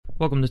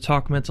Welcome to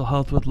Talk Mental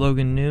Health with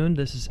Logan Noon.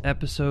 This is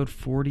episode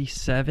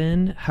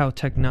 47, How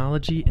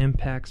Technology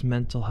Impacts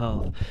Mental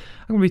Health.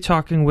 I'm going to be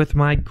talking with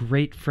my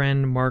great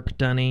friend, Mark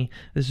Donne.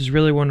 This is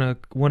really one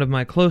of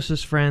my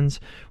closest friends.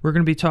 We're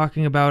going to be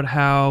talking about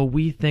how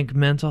we think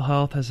mental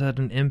health has had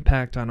an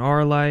impact on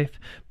our life,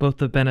 both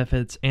the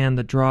benefits and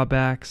the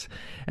drawbacks.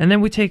 And then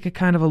we take a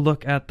kind of a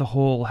look at the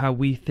whole, how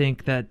we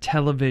think that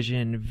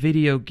television,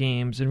 video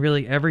games, and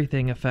really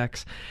everything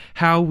affects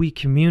how we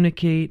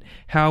communicate,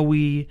 how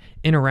we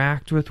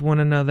interact with one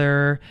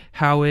another,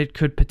 how it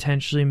could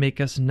potentially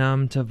make us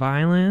numb to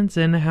violence,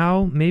 and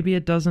how maybe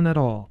it doesn't at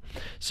all.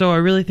 So I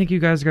really think you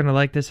guys are going to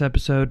like this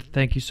episode.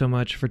 Thank you so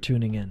much for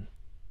tuning in.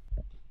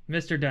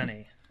 Mr.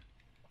 Donne,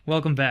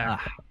 welcome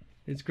back.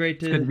 It's good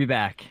to be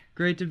back.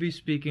 Great to be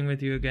speaking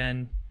with you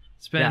again.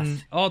 It's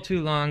been all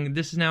too long.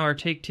 This is now our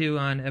take 2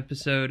 on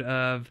episode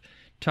of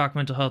Talk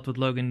Mental Health with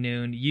Logan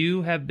Noon.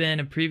 You have been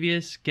a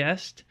previous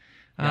guest.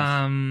 Yes.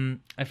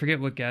 I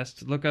forget what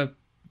guest. Look up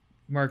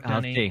Mark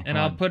Donne, and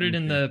I'll put it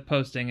in the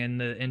posting in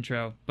the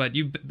intro. But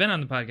you've been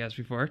on the podcast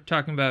before,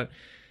 talking about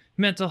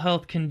mental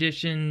health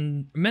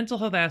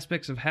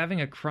aspects of having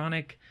a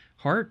chronic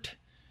heart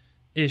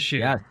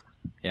issue.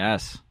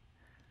 Yes.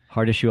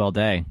 Heart issue all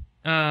day.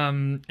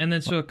 And then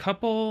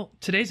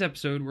today's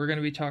episode, we're going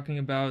to be talking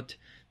about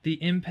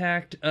the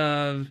impact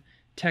of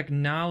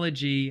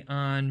technology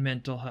on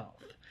mental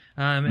health.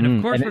 And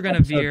of course, we're going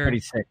to veer...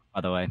 36,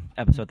 by the way.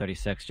 Episode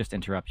 36, just to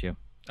interrupt you.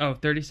 Oh,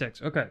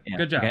 36. Okay, yeah.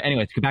 Good job. Okay.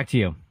 Anyways, go back to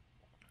you.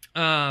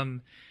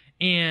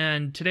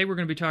 And today we're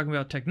going to be talking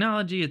about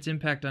technology, its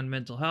impact on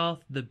mental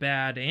health, the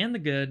bad and the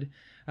good.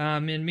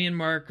 And me and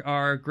Mark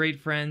are great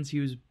friends. He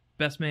was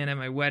best man at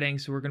my wedding,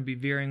 so we're going to be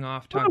veering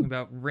off talking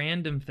about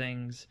random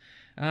things.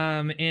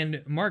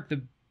 And Mark,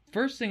 the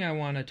first thing I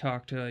want to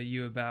talk to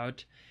you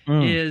about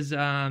is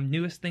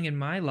newest thing in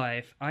my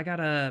life. I got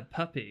a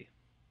puppy.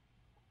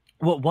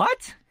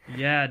 What?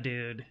 Yeah,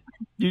 dude.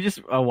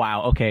 Oh,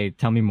 wow. Okay,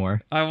 tell me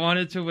more. I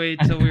wanted to wait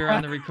till we were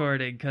on the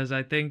recording because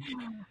I think...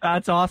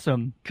 That's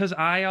awesome. Because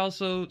I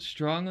also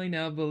strongly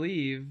now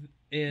believe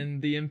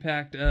in the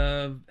impact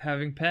of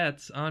having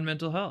pets on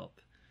mental health.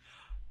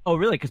 Oh,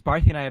 really? Because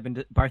Barthy and I have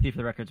been... Barthy, for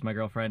the record, is my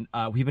girlfriend.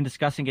 We've been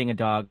discussing getting a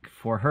dog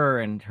for her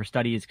and her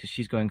studies because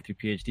she's going through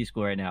PhD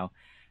school right now.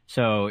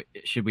 So,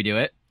 should we do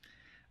it?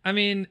 I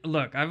mean,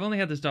 look, I've only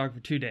had this dog for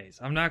 2 days.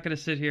 I'm not going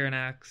to sit here and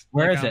act...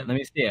 Where is it? Let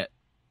me see it.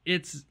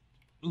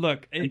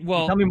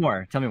 Well, tell me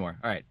more. All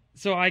right.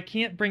 So I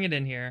can't bring it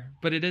in here,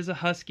 but it is a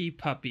husky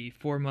puppy,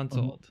 4 months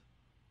old.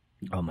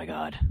 Oh my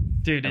god,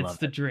 dude, it's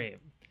the dream.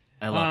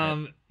 I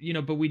love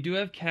it. But we do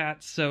have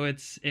cats, so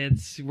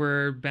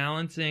we're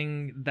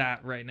balancing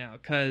that right now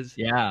because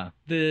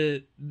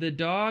the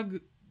dog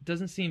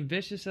doesn't seem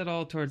vicious at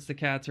all towards the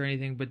cats or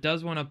anything, but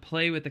does want to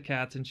play with the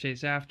cats and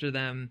chase after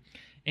them.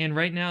 And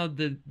right now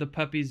the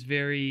puppy's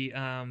very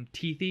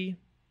teethy.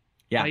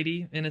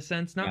 Bitey in a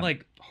sense, not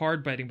like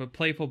hard biting, but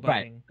playful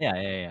biting.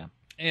 Right. Yeah.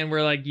 And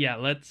we're like,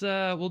 let's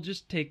we'll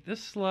just take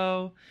this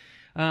slow.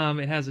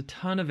 It has a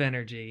ton of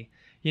energy.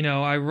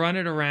 I run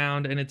it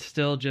around and it's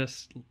still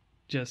just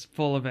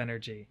full of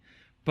energy.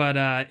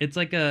 But it's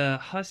like a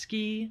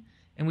husky,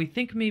 and we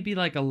think maybe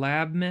like a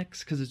lab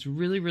mix because it's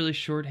really, really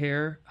short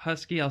hair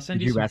husky. I'll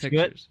send you some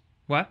pictures.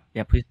 What?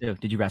 Yeah, please do.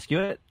 Did you rescue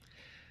it?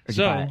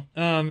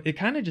 It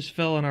kind of just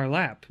fell in our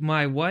lap.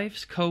 My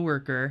wife's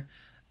coworker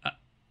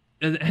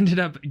ended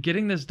up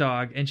getting this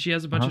dog, and she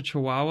has a bunch of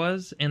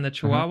chihuahuas, and the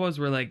chihuahuas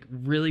were like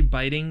really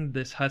biting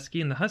this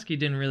husky, and the husky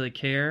didn't really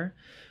care,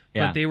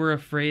 but they were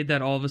afraid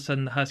that all of a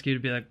sudden the husky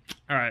would be like,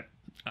 all right,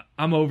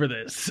 I'm over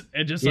this,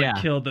 and just like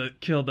kill the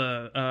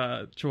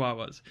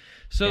chihuahuas.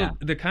 So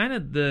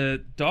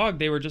the dog,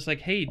 they were just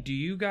like, hey, do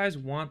you guys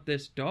want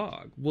this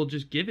dog? We'll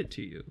just give it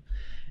to you.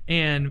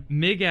 And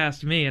Mig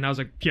asked me, and I was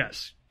like,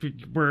 yes,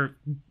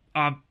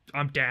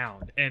 I'm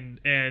down.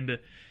 And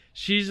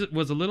she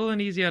was a little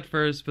uneasy at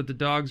first, but the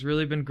dog's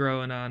really been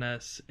growing on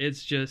us.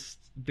 It's just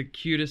the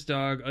cutest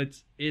dog.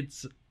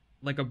 It's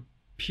like a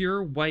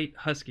pure white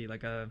husky,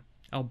 like a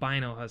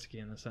albino husky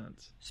in a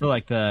sense. So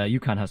like the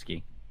Yukon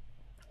husky.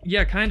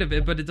 Yeah, kind of.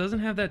 But it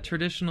doesn't have that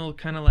traditional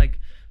kind of like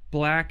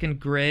black and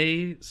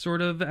gray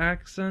sort of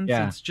accents.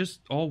 Yeah. It's just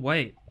all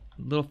white.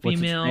 Little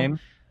female.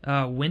 What's its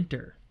name?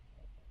 Winter.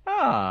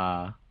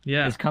 Yeah.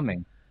 It's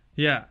coming.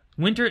 Yeah.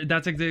 Winter.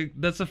 That's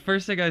the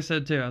first thing I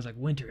said too. I was like,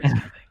 winter is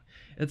coming.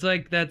 It's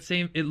like that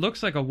same. It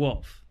looks like a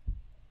wolf.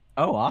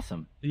 Oh,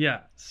 awesome!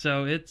 Yeah,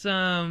 so it's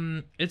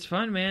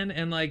fun, man.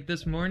 And like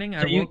this morning,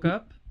 I woke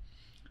up.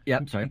 Yeah,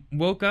 I'm sorry.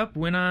 Woke up,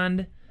 went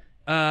on,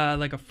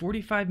 like a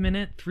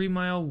 45-minute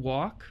 3-mile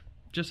walk,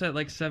 just at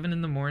like 7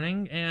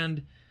 a.m.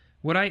 And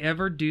would I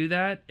ever do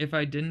that if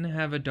I didn't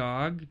have a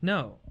dog?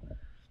 No.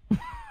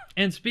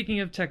 And speaking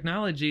of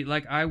technology,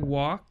 like I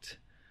walked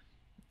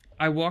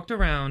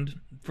around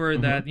for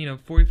that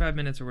 45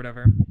 minutes or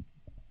whatever,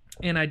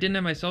 and I didn't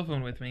have my cell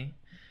phone with me.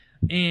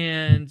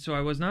 And so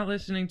I was not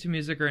listening to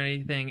music or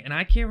anything, and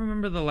I can't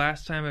remember the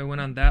last time I went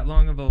on that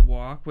long of a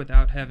walk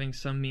without having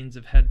some means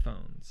of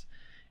headphones.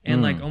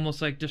 And like almost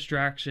like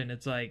distraction.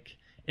 It's like,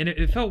 and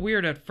it felt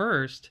weird at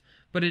first,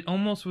 but it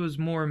almost was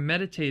more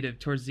meditative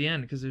towards the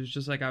end because it was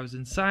just like I was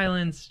in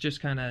silence,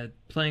 just kind of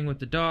playing with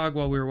the dog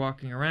while we were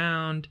walking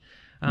around,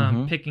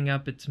 picking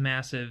up its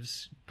massive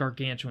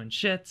gargantuan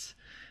shits.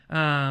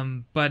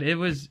 But it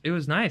was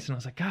nice, and I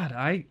was like, God,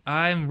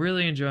 I'm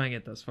really enjoying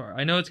it thus far.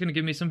 I know it's going to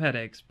give me some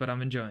headaches, but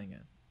I'm enjoying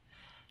it.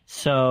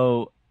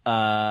 So,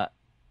 let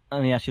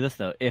me ask you this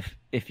though: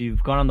 if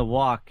you've gone on the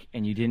walk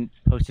and you didn't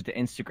post it to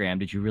Instagram,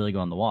 did you really go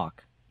on the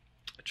walk?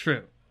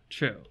 True.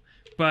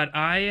 But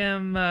I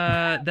am.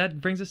 That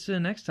brings us to the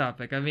next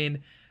topic. I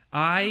mean,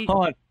 Hold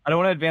on. I don't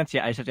want to advance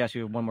yet. I just have to ask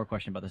you one more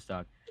question about this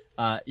dog.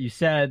 You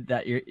said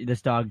that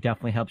this dog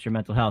definitely helps your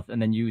mental health,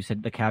 and then you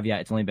said the caveat: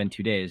 it's only been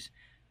 2 days.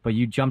 But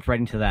you jumped right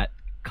into that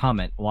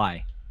comment.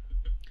 Why?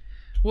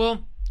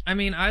 Well, I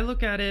mean, I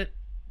look at it.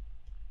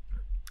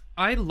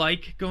 I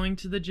like going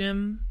to the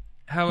gym.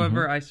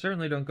 However, I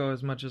certainly don't go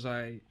as much as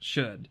I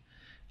should.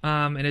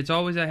 And it's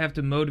always I have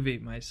to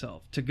motivate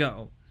myself to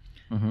go.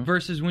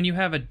 Versus when you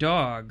have a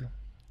dog,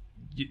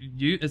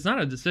 it's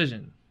not a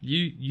decision.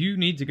 You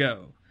need to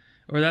go,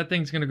 or that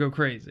thing's gonna go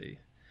crazy.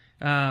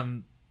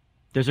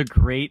 There's a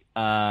great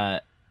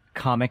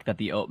comic that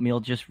the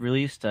Oatmeal just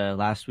released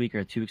last week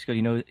or 2 weeks ago.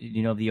 Do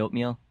you know the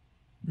Oatmeal?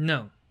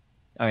 No.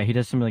 All right, he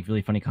does some like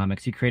really funny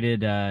comics. He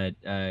created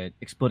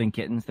Exploding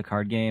Kittens, the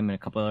card game, and a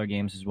couple other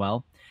games as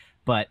well.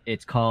 But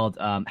it's called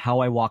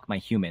How I Walk My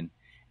Human,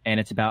 and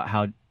it's about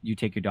how you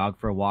take your dog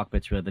for a walk, but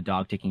it's really the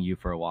dog taking you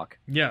for a walk.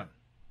 Yeah,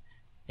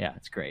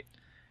 it's great.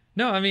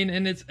 No, I mean,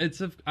 and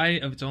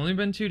it's only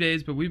been 2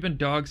 days, but we've been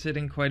dog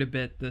sitting quite a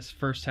bit this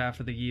first half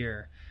of the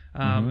year,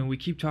 and we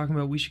keep talking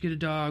about we should get a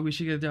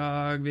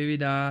dog, maybe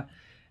not,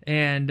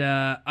 and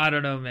I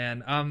don't know,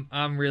 man.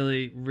 I'm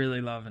really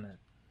loving it.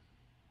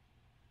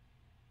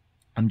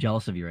 I'm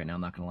jealous of you right now.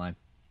 I'm not gonna lie.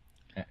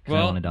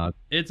 Well, I want a dog.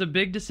 It's a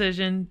big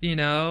decision,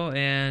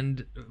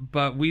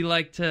 but we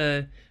like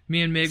to.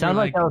 Me and Mig sounds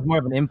like that was more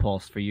of an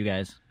impulse for you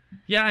guys.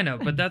 Yeah, I know,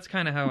 but that's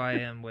kind of how I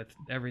am with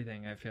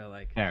everything. I feel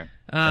like. Fair.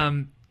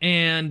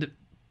 And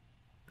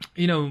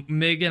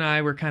Mig and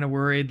I were kind of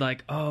worried,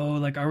 like,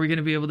 are we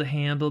gonna be able to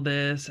handle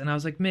this? And I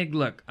was like, Mig,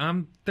 look,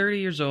 I'm 30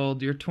 years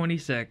old. You're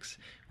 26.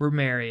 We're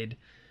married.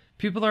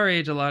 People our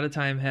age a lot of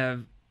time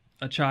have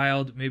a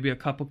child, maybe a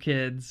couple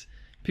kids.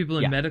 People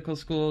in medical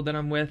school that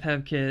I'm with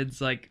have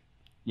kids. Like,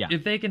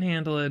 if they can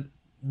handle it,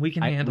 we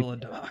can handle a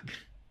dog.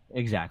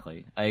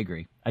 Exactly. I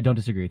agree. I don't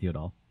disagree with you at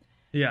all.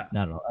 Yeah.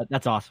 Not at all.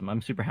 That's awesome.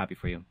 I'm super happy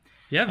for you.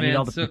 Yeah,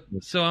 man.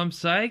 So I'm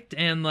psyched,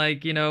 and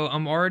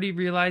I'm already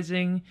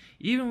realizing,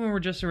 even when we're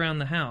just around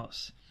the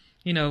house,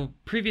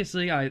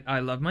 previously I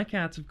love my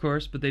cats, of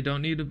course, but they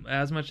don't need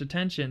as much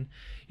attention.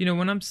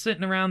 When I'm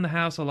sitting around the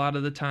house a lot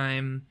of the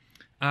time,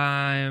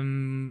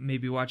 I'm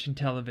maybe watching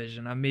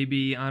television. I'm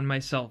maybe on my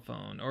cell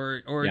phone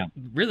or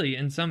really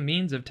in some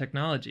means of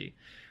technology.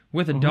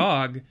 With a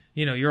dog,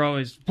 you're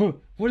always,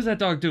 what is that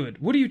dog doing?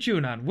 What are you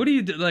chewing on? What do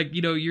you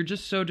do? You're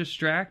just so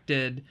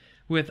distracted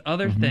with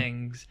other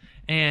things.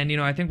 And,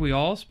 I think we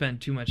all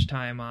spend too much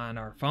time on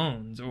our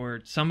phones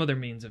or some other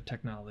means of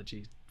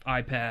technology,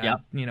 iPad,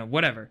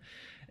 whatever.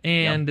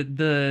 And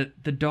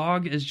the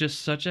dog is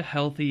just such a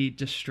healthy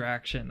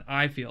distraction,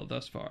 I feel,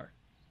 thus far.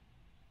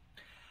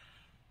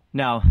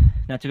 Now,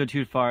 not to go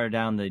too far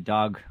down the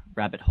dog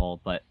rabbit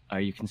hole, but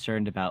are you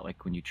concerned about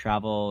when you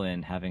travel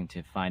and having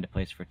to find a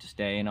place for it to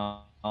stay and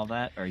all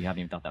that, or you haven't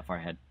even thought that far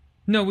ahead?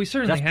 No, we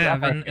certainly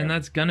have, and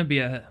that's gonna be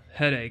a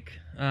headache,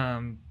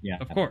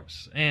 of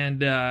course. And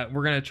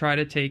we're gonna try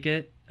to take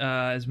it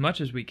as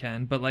much as we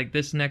can. But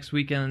this next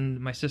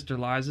weekend, my sister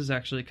Liza is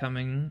actually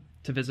coming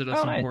to visit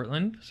us in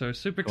Portland, so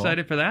super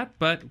excited for that.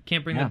 But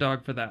can't bring the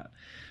dog for that.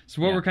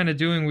 So what we're kind of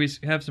doing, we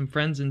have some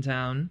friends in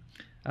town.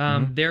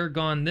 They're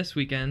gone this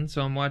weekend,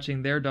 so I'm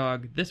watching their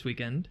dog this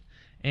weekend,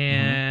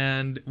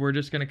 and we're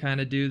just gonna kind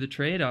of do the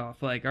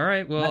trade-off. All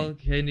right, well,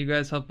 can you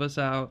guys help us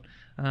out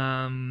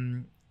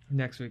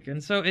next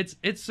weekend? So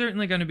it's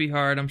certainly going to be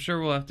hard. I'm sure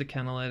we'll have to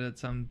kennel it at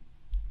some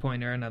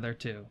point or another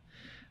too.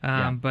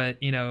 But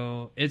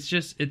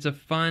it's a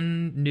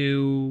fun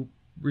new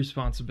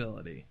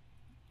responsibility.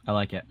 I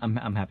like it.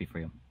 I'm happy for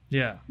you.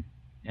 Yeah.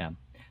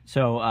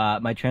 So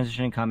my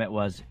transitioning comment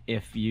was,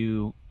 if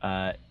you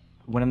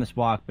went on this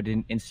walk but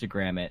didn't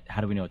Instagram it,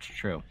 how do we know it's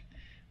true?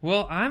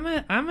 Well, I'm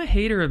a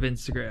hater of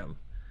Instagram.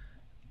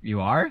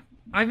 You are?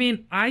 I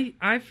mean,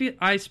 I feel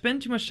I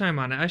spend too much time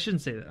on it. I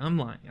shouldn't say that. I'm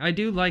lying. I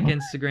do like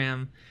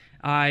Instagram.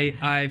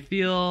 I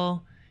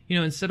feel,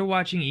 instead of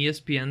watching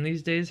ESPN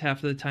these days, half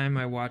of the time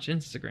I watch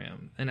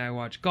Instagram. And I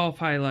watch golf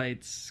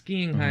highlights,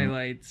 skiing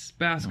highlights,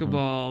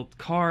 basketball,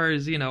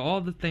 cars,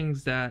 all the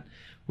things that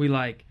we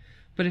like.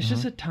 But it's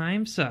just a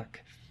time suck.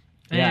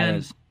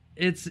 And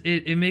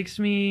it makes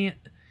me,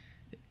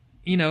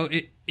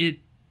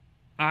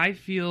 I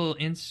feel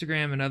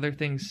Instagram and other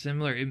things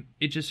similar.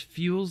 It just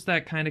fuels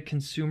that kind of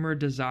consumer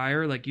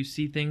desire. You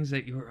see things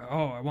that you're,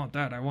 I want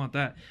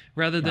that,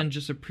 rather than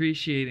just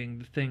appreciating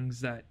the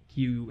things that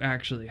you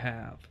actually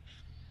have.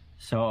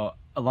 So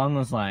along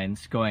those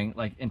lines, going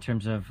in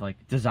terms of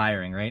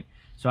desiring, right?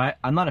 So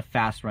I'm not a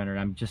fast runner.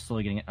 I'm just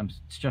starting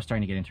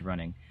to get into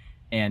running.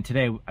 And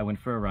today I went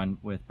for a run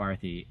with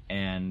Barthy,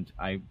 and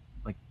I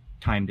like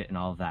timed it and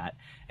all of that.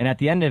 And at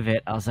the end of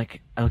it, I was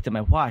like, I looked at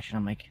my watch and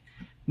I'm like,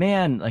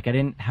 man, like I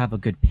didn't have a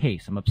good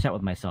pace. I'm upset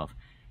with myself.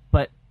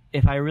 But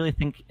if I really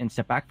think and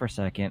step back for a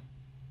second,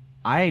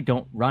 I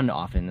don't run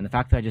often, and the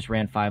fact that I just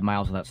ran 5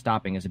 miles without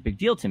stopping is a big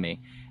deal to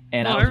me.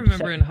 And Well, I I was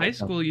remember upset in with high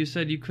myself. school you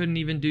said you couldn't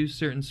even do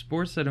certain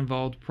sports that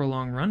involved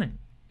prolonged running.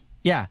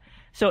 Yeah.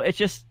 So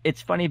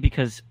it's funny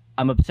because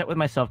I'm upset with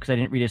myself because I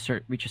didn't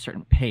reach a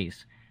certain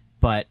pace,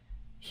 but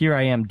here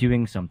I am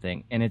doing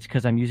something, and it's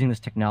because I'm using this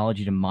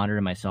technology to monitor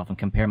myself and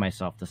compare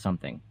myself to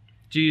something.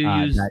 Do you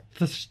use that-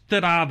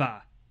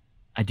 Strava?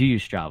 I do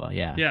use Strava,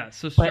 yeah. Yeah,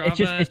 so But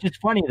Strava. it's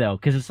just funny though,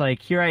 because it's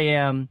like here I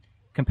am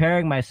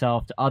comparing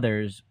myself to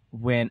others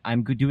when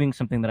I'm doing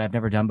something that I've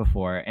never done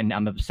before, and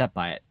I'm upset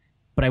by it.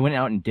 But I went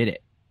out and did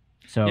it.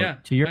 So Yeah,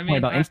 to your I point mean,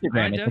 about I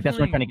Instagram, it's like that's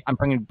what I'm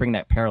trying to bring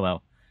that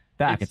parallel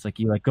back. It's- It's like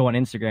you like go on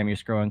Instagram, you're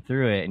scrolling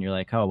through it, and you're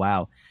like, oh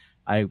wow,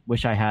 I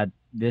wish I had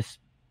this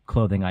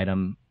clothing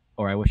item,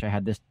 or I wish I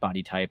had this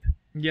body type.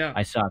 Yeah.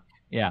 I suck.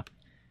 Yeah.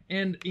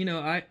 And,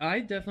 I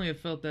definitely have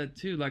felt that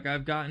too. Like,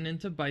 I've gotten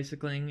into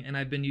bicycling, and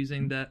I've been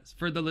using that.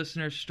 For the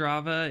listeners,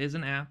 Strava is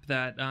an app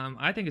that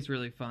I think is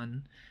really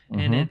fun.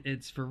 And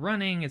it's for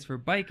running, it's for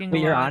biking. But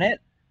you're on it?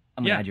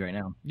 I'm Yeah. gonna add you right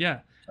now. Yeah.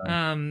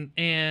 Sorry.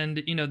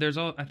 And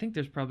I think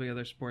there's probably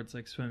other sports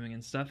like swimming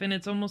and stuff. And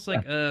it's almost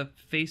like a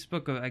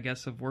Facebook, I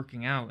guess, of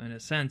working out in a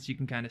sense. You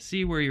can kind of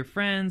see where your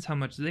friends, how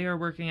much they are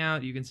working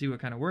out. You can see what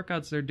kind of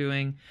workouts they're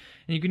doing.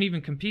 And you can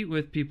even compete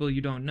with people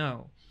you don't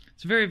know.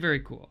 It's very, very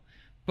cool.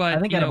 But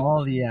I think out of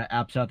all the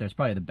apps out there, it's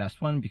probably the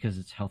best one because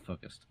it's health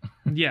focused.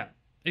 Yeah,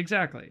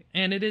 exactly.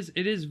 And it is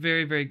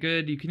very, very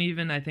good. You can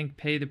even, I think,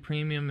 pay the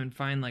premium and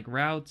find like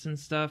routes and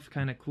stuff,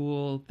 kind of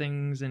cool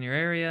things in your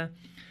area.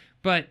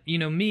 But,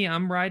 me,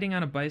 I'm riding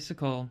on a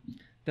bicycle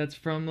that's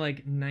from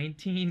like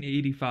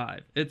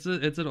 1985. It's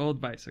an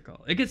old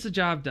bicycle. It gets the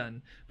job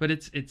done, but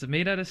it's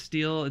made out of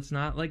steel. It's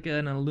not like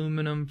an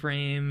aluminum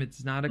frame.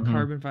 It's not a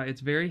carbon fiber. It's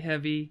very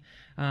heavy.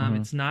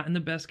 It's not in the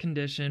best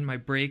condition. My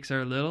brakes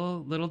are a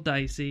little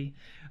dicey.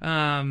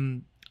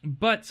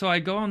 But so I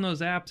go on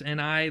those apps and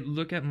I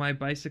look at my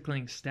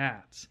bicycling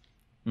stats.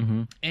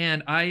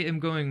 And I am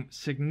going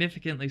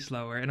significantly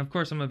slower. And of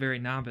course, I'm a very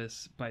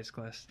novice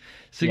bicyclist.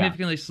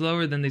 Significantly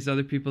slower than these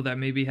other people that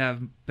maybe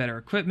have better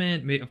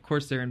equipment. Of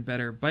course, they're in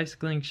better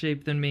bicycling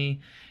shape than me.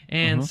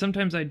 And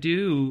sometimes I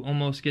do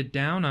almost get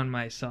down on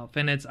myself.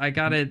 And I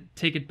got to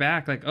take it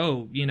back. Like,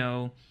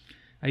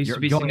 I used to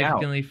be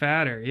significantly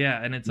fatter.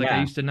 Yeah. And it's like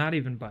I used to not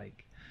even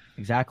bike.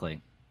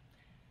 Exactly.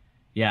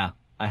 Yeah,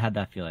 I had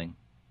that feeling.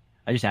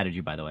 I just added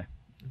you, by the way.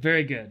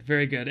 Very good,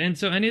 very good. And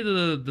so any of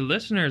the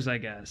listeners, I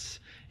guess,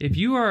 if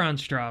you are on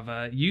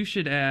Strava, you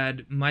should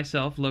add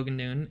myself, Logan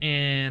Noon,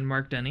 and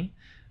Mark Denny.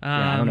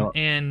 I don't know.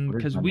 And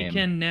because we name?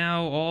 can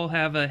now all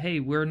have hey,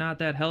 we're not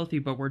that healthy,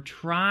 but we're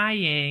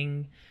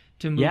trying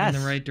to move in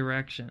the right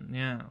direction.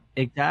 Yeah.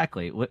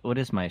 Exactly. What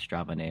is my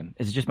Strava name?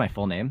 Is it just my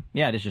full name?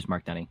 Yeah, it is just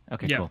Mark Denny.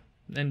 Okay, cool.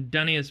 And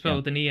Denny is spelled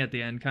with an E at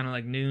the end, kind of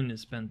like Noon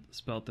is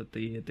spelled at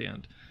the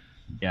end.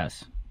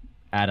 Yes.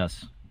 Add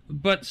us.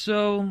 But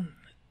so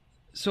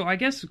I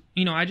guess,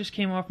 I just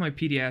came off my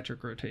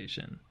pediatric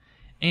rotation.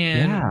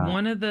 And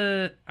one of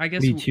the, I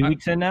guess... Are you 2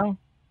 weeks in now?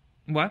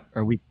 What?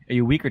 Are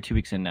you a week or 2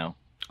 weeks in now?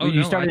 Oh,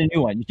 you no, started a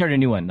new one. You started a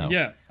new one, though.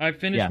 Yeah, I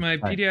finished my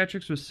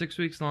pediatrics was 6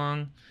 weeks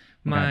long.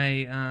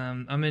 My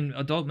I'm in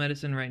adult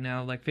medicine right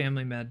now, like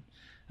family med.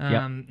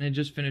 And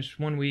just finished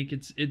 1 week.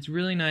 It's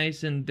really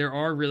nice, and there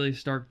are really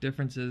stark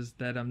differences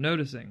that I'm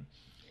noticing.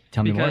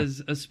 Tell me more.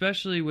 Because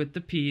especially with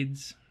the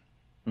peds,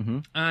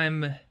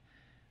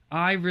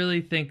 I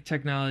really think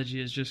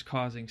technology is just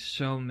causing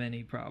so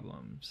many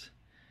problems.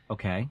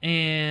 Okay.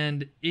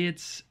 And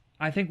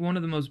I think one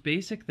of the most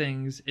basic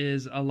things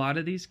is a lot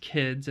of these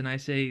kids, and I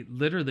say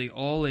literally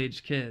all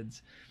age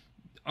kids,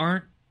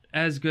 aren't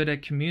as good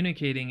at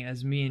communicating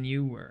as me and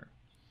you were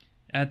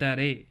at that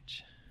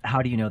age.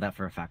 How do you know that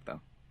for a fact,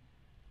 though?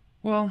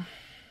 Well,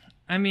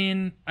 I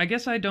mean, I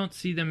guess I don't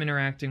see them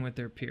interacting with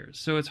their peers,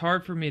 so it's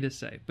hard for me to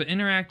say. But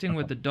interacting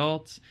with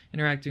adults,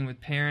 interacting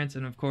with parents,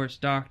 and of course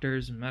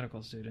doctors and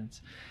medical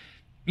students,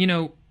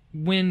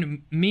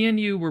 when me and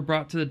you were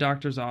brought to the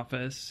doctor's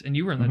office, and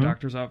you were in the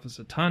doctor's office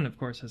a ton, of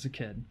course, as a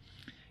kid,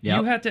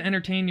 you had to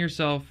entertain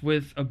yourself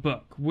with a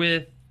book,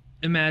 with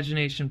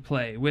imagination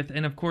play,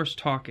 and of course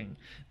talking.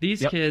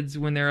 These kids,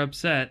 when they're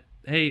upset,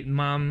 hey,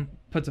 mom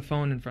puts a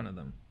phone in front of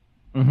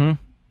them.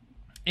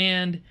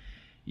 And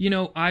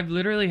I've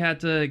literally got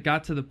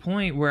to the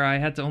point where I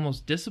had to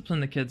almost discipline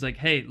the kids. Like,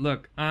 hey,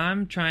 look,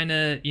 I'm trying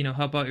to,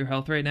 help out your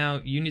health right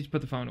now. You need to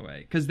put the phone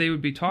away. Because they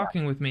would be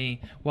talking with me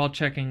while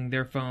checking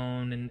their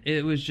phone. And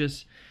it was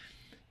just,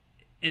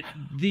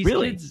 these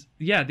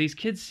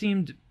kids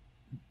seemed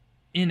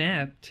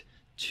inept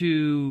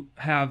to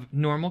have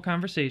normal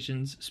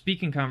conversations,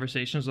 speaking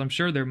conversations. I'm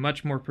sure they're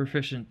much more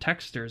proficient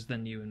texters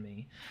than you and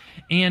me.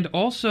 And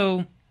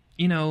also,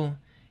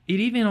 it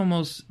even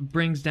almost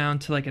brings down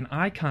to like an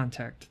eye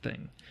contact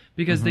thing,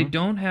 because they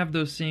don't have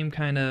those same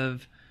kind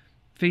of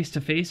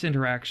face-to-face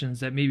interactions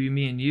that maybe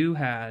me and you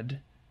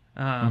had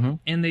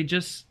And they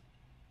just,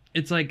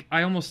 it's like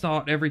I almost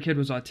thought every kid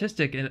was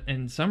autistic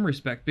in some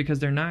respect because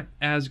they're not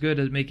as good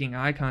at making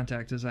eye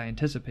contact as I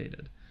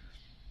anticipated.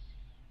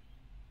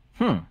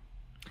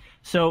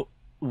 So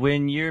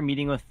when you're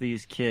meeting with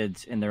these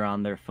kids and they're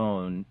on their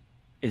phone,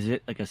 is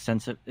it like a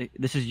sense of,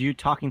 this is you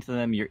talking to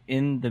them, you're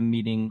in the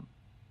meeting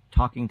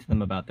talking to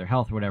them about their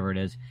health or whatever it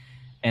is,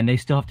 and they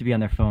still have to be on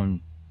their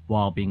phone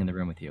while being in the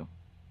room with you?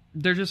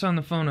 They're just on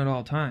the phone at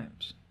all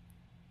times.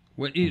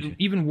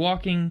 Even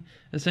walking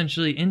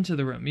essentially into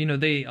the room,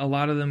 a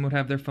lot of them would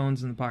have their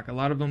phones in the pocket. A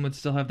lot of them would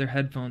still have their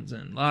headphones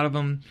in. A lot of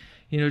them,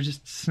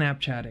 just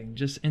Snapchatting,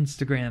 just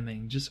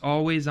Instagramming, just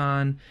always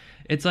on.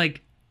 It's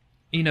like,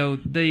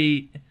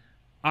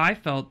 I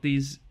felt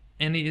these,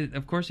 and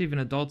of course even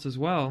adults as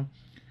well,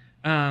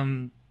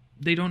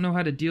 they don't know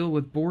how to deal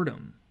with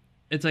boredom.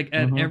 It's like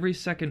at every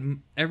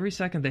second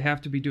they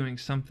have to be doing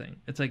something.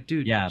 It's like,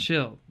 dude,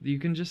 chill. You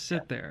can just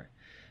sit there.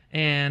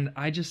 And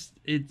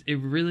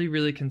it really,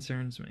 really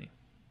concerns me.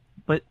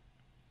 But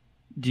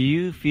do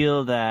you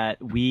feel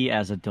that we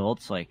as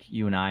adults, like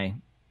you and I,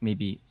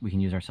 maybe we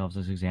can use ourselves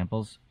as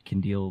examples, can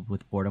deal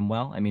with boredom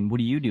well? I mean, what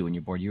do you do when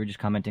you're bored? You were just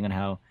commenting on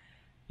how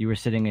you were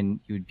sitting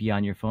and you would be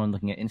on your phone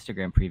looking at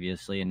Instagram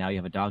previously, and now you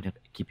have a dog to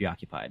keep you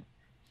occupied.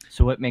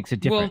 So what makes it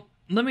different? Well,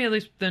 let me at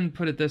least then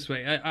put it this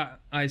way.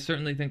 I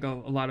certainly think a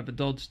lot of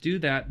adults do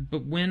that,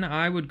 but when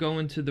I would go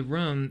into the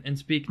room and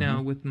speak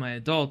now with my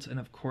adults, and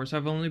of course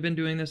I've only been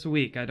doing this a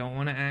week. I don't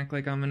want to act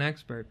like I'm an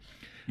expert.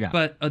 Yeah.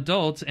 But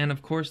adults, and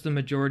of course the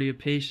majority of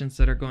patients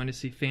that are going to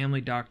see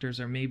family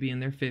doctors are maybe in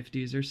their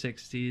 50s or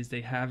 60s.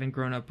 They haven't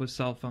grown up with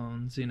cell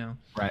phones,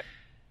 Right.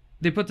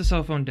 They put the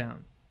cell phone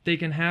down. They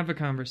can have a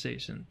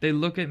conversation. They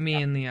look at me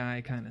in the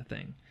eye kind of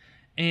thing.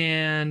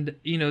 And,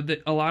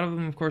 a lot of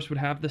them, of course, would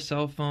have the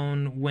cell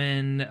phone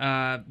when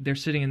they're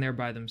sitting in there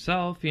by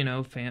themselves.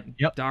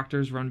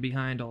 Doctors run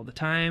behind all the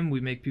time. We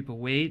make people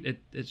wait.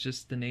 It's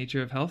just the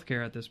nature of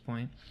healthcare at this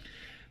point.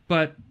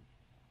 But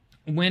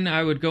when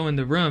I would go in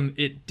the room,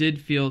 it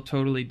did feel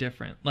totally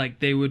different. Like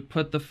they would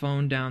put the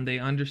phone down. They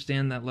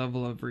understand that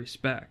level of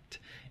respect.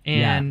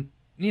 And,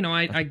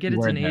 I get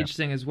it's an age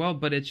thing as well,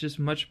 but it's just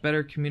much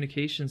better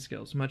communication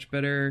skills, much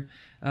better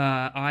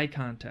eye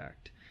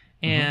contact.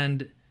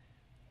 And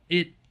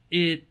it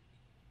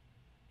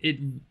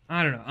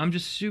I don't know. I'm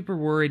just super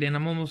worried, and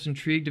I'm almost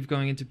intrigued of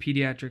going into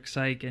pediatric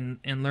psych and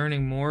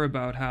learning more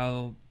about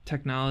how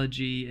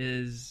technology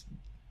is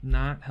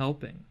not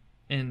helping,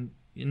 and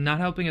not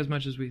helping as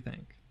much as we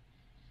think.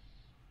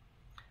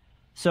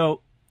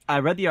 So I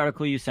read the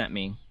article you sent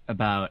me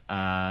about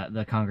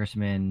the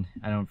congressman.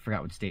 I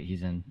forgot what state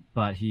he's in,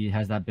 but he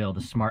has that bill,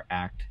 the SMART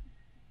Act,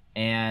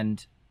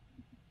 and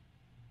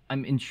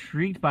I'm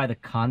intrigued by the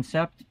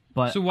concept.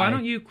 But so why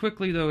don't you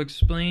quickly, though,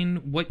 explain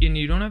what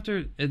you don't have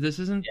to, this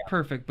isn't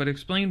perfect, but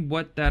explain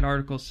what that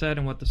article said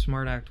and what the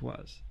SMART Act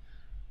was.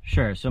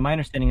 Sure. So my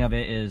understanding of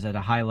it is at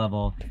a high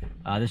level,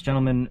 this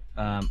gentleman,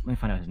 let me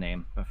find out his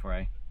name before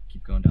I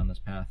keep going down this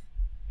path.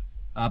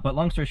 But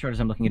long story short, as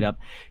I'm looking it up,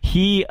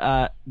 he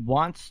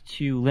wants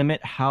to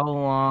limit how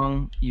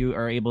long you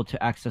are able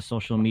to access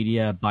social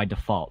media by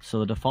default. So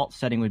the default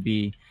setting would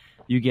be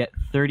you get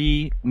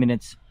 30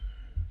 minutes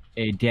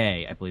a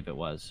day, I believe it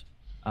was,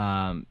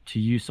 to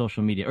use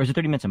social media. Or is it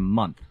 30 minutes a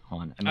month?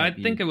 Hold on. I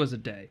think it was a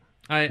day.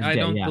 I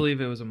don't believe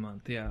it was a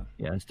month, yeah.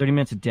 Yeah, it's 30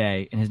 minutes a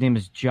day. And his name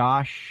is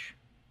Josh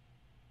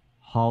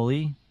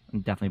Hawley. I'm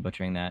definitely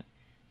butchering that.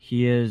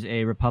 He is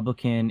a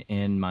Republican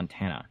in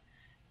Montana.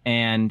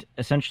 And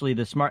essentially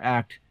the SMART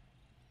Act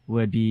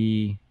would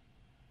be,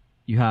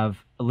 you have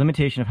a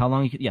limitation of how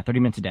long you could, 30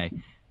 minutes a day.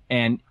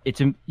 And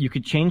you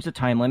could change the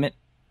time limit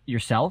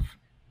yourself,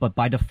 but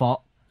by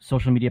default,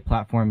 social media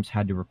platforms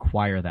had to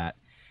require that.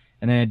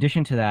 And then in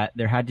addition to that,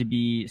 there had to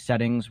be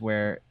settings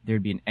where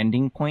there'd be an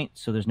ending point,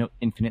 so there's no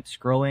infinite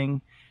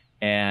scrolling,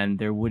 and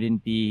there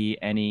wouldn't be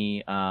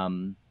any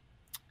kind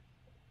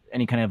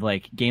of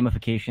like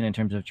gamification in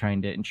terms of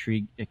trying to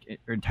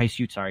entice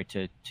you,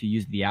 to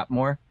use the app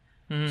more.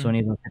 So any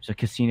of those types of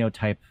casino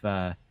type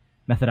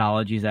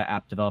methodologies that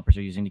app developers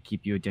are using to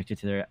keep you addicted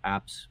to their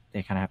apps,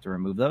 they kind of have to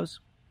remove those.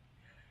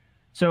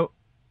 So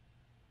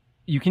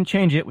you can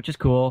change it, which is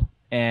cool,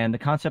 and the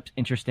concept's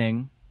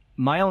interesting.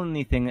 My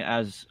only thing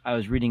as I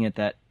was reading it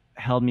that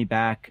held me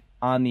back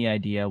on the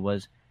idea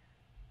was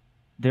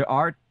there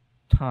are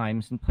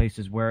times and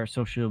places where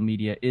social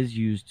media is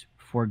used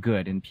for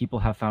good, and people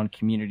have found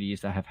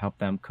communities that have helped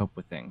them cope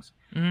with things.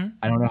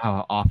 I don't know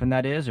how often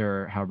that is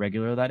or how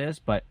regular that is,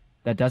 but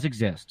that does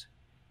exist.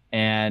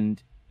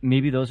 And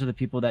maybe those are the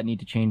people that need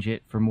to change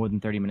it for more than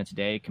 30 minutes a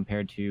day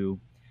compared to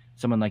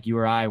someone like you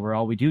or I, where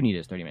all we do need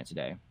is 30 minutes a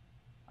day.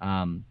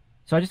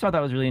 So I just thought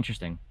that was really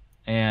interesting.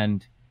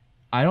 And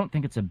I don't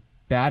think it's a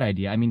bad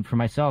idea. I mean, for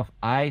myself,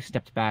 I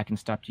stepped back and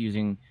stopped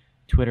using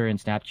Twitter and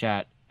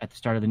Snapchat at the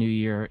start of the new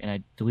year, and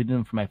I deleted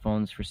them from my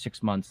phones for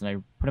 6 months, and I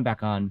put them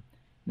back on in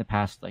the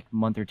past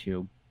month or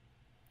two,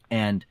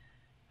 and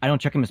I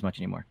don't check them as much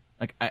anymore.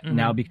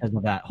 Now, because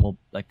of that whole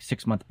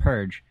 6 month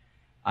purge,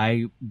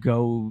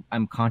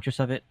 I'm conscious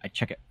of it. I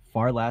check it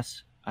far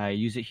less. I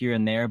use it here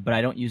and there, but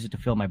I don't use it to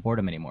fill my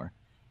boredom anymore.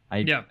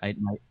 Yeah.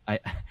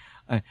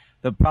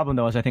 The problem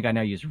though is I think I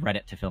now use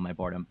Reddit to fill my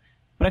boredom,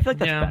 but I feel like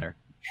that's better.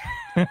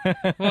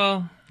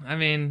 Well, I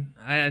mean,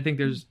 I think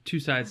there's two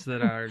sides to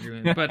that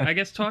argument, but I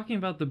guess talking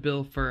about the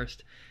bill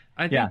first,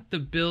 I think the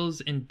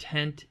bill's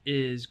intent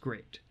is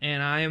great,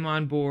 and I am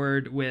on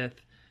board with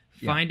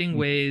finding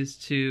ways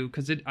to,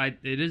 because it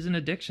is an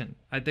addiction.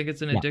 I think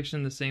it's an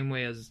addiction the same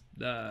way as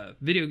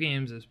video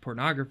games, as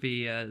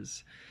pornography,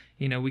 as,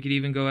 you know, we could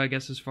even go, I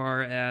guess, as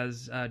far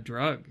as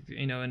drug,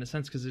 you know, in a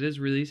sense, because it is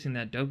releasing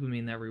that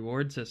dopamine, that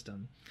reward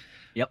system.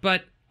 Yep.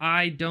 But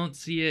I don't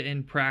see it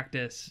in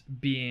practice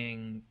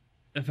being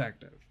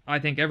effective. I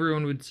think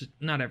everyone would,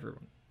 not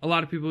everyone, a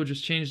lot of people would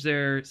just change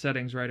their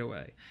settings right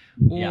away.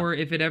 Or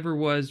if it ever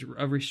was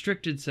a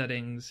restricted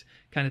settings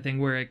kind of thing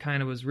where it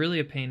kind of was really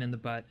a pain in the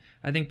butt,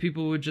 I think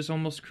people would just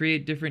almost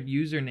create different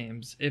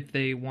usernames if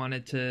they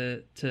wanted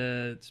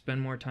to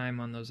spend more time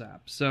on those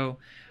apps. So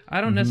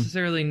I don't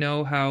necessarily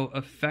know how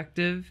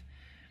effective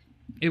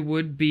it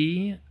would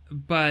be,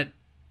 but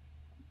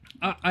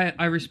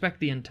I respect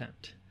the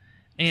intent.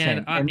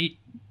 And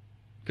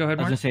go ahead,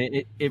 Mark. I was going to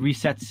say, it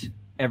resets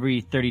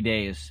every 30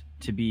 days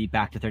to be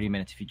back to 30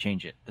 minutes if you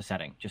change it, the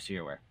setting, just so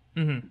you're aware.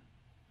 Mm-hmm.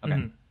 Okay.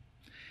 Mm-hmm.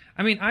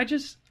 I mean,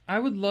 I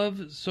would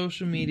love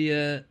social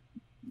media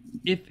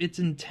if its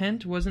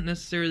intent wasn't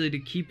necessarily to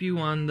keep you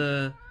on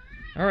the,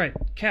 all right,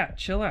 cat,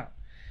 chill out.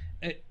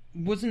 It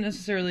wasn't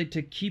necessarily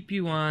to keep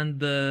you on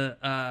the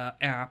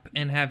app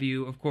and have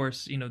you, of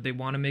course, you know, they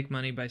want to make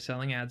money by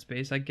selling ad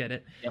space. I get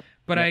it. Yep.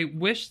 But I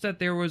wish that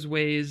there was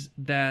ways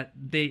that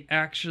they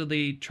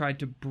actually tried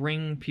to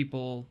bring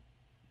people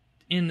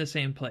in the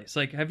same place.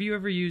 Like, have you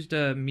ever used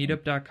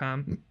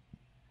meetup.com?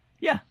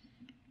 Yeah,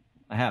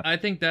 I have. I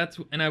think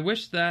and I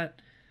wish that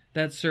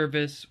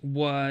service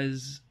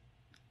was,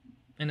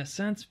 in a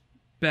sense,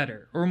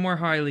 better or more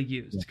highly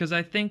used, because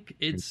I think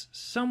it's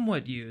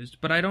somewhat used,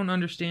 but I don't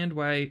understand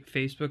why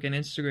Facebook and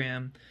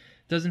Instagram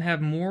doesn't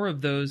have more of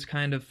those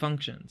kind of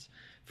functions.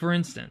 For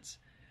instance,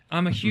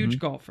 I'm a huge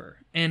golfer,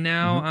 and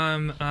now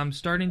I'm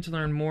starting to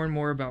learn more and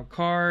more about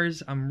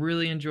cars. I'm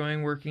really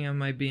enjoying working on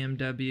my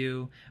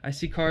BMW. I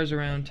see cars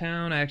around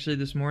town.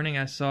 This morning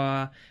I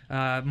saw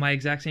my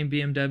exact same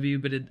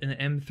BMW, but an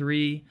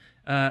M3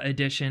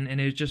 edition, and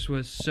it just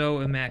was so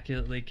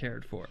immaculately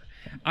cared for.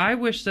 I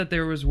wish that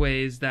there was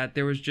ways that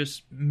there was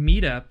just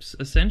meetups,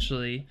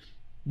 essentially,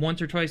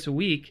 once or twice a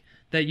week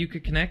that you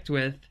could connect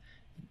with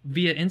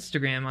via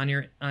Instagram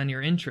on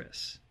your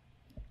interests.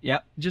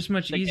 Yep. Just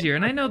much easier.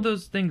 And I know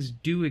those things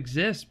do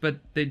exist, but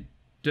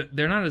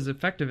they're not as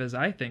effective as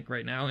I think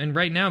right now. And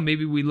right now,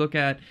 maybe we look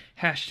at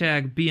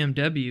hashtag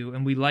BMW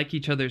and we like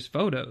each other's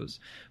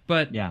photos.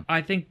 But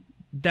I think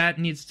that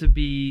needs to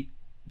be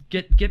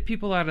get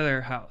people out of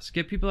their house,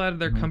 get people out of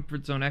their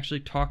comfort zone, actually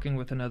talking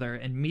with another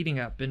and meeting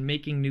up and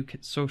making new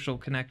social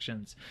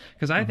connections.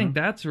 Because I think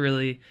that's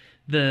really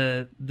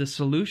the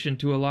solution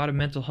to a lot of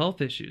mental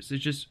health issues.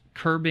 It's just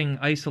curbing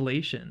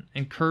isolation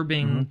and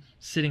curbing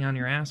sitting on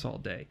your ass all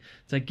day.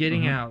 It's like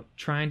getting out,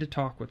 trying to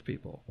talk with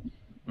people.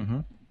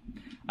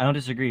 I don't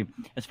disagree.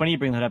 It's funny you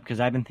bring that up, because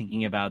I've been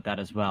thinking about that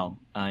as well,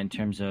 in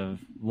terms of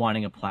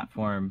wanting a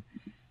platform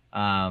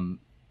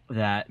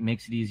that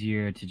makes it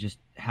easier to just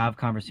have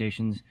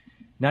conversations,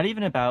 not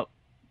even about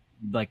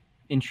like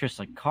interests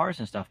like cars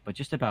and stuff, but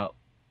just about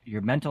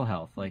your mental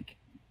health. Like,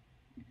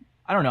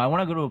 I don't know, I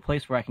want to go to a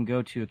place where I can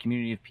go to a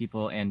community of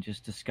people and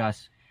just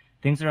discuss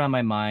things that are on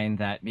my mind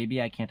that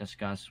maybe I can't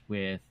discuss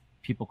with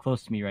people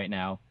close to me right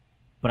now,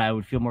 but I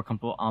would feel more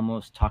comfortable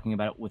almost talking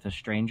about it with a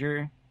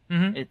stranger.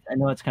 I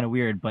know it's kind of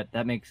weird, but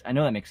I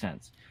know that makes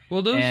sense.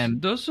 Well,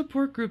 those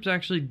support groups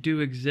actually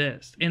do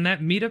exist. And that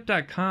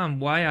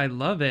meetup.com, why I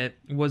love it,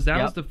 was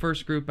was the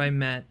first group I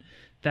met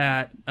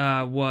that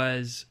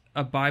was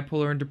a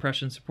bipolar and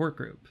depression support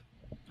group.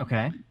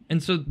 Okay.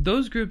 And so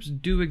those groups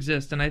do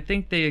exist, and I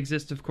think they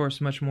exist, of course,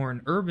 much more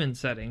in urban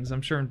settings.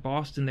 I'm sure in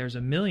Boston there's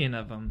a million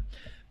of them.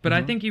 But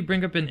I think you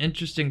bring up an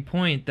interesting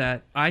point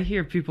that I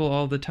hear people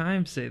all the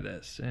time say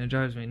this, and it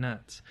drives me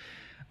nuts.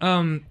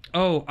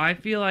 I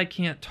feel I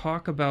can't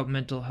talk about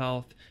mental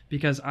health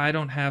because I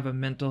don't have a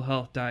mental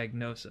health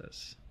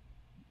diagnosis.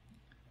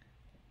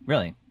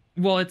 Really?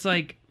 Well, it's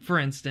like, for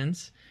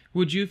instance,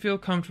 would you feel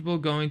comfortable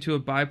going to a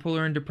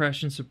bipolar and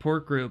depression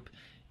support group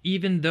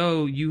even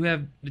though you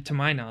have, to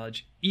my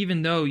knowledge,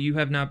 even though you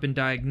have not been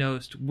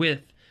diagnosed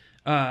with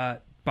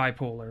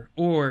bipolar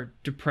or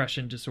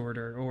depression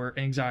disorder or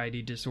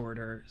anxiety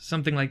disorder,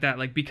 something like that?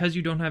 Like, because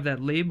you don't have that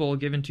label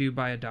given to you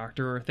by a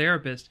doctor or a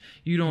therapist,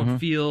 you don't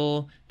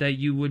feel that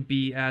you would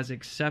be as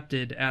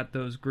accepted at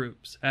those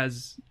groups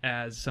as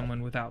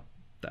someone without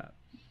that.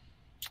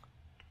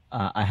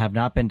 I have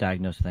not been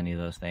diagnosed with any of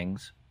those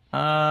things.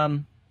 I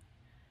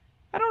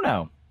don't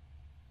know.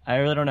 I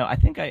really don't know. I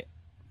think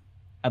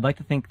I'd like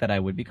to think that I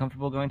would be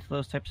comfortable going to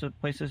those types of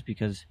places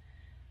because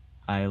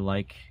I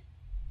like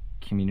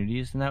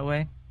communities in that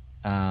way.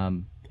 But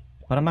I'm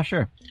not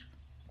sure.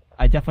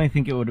 I definitely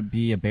think it would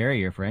be a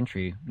barrier for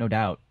entry, no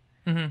doubt.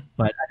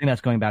 But I think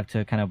that's going back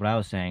to kind of what I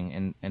was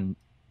saying and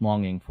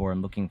longing for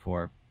and looking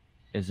for.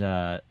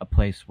 a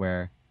place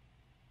where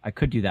I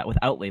could do that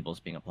without labels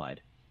being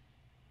applied.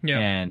 Yeah.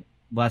 And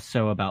less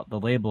so about the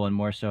label and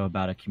more so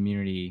about a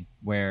community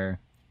where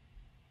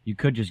you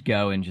could just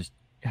go and just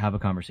have a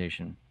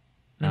conversation.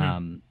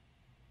 Mm-hmm.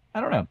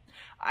 I don't know.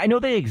 I know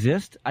they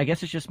exist. I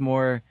guess it's just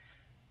more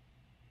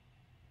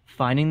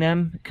finding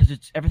them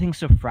because everything's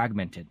so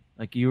fragmented.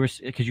 Like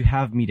because you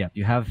have Meetup,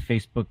 you have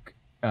Facebook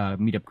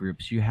Meetup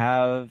groups, you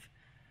have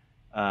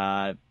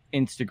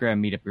Instagram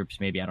Meetup groups.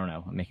 Maybe, I don't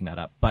know. I'm making that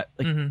up, but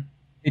like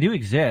they do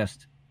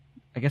exist.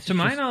 I guess to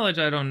my knowledge,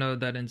 I don't know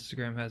that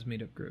Instagram has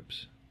Meetup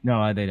groups.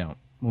 No, they don't.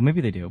 Well,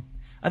 maybe they do.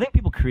 I think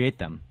people create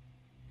them.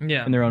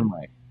 Yeah. In their own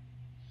way.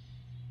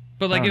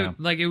 But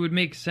it would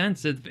make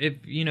sense if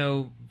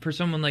for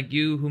someone like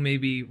you who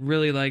maybe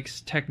really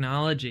likes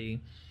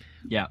technology.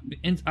 Yeah.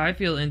 I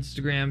feel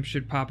Instagram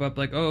should pop up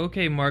like, oh,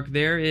 okay, Mark,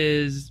 there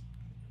is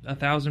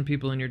 1,000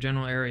 people in your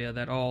general area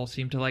that all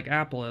seem to like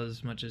Apple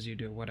as much as you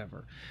do,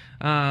 whatever.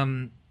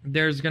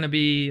 There's going to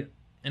be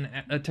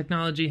a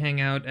technology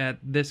hangout at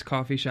this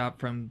coffee shop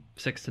from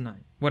 6 to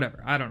 9.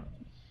 Whatever. I don't know.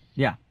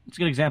 Yeah, it's a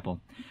good example.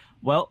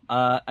 Well,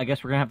 I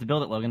guess we're going to have to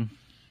build it, Logan.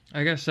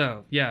 I guess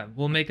so. Yeah,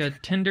 we'll make a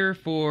Tinder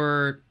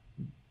for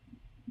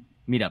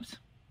meetups.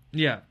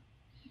 Yeah.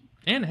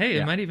 And hey,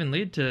 it might even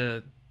lead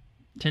to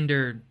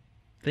Tinder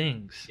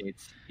things. For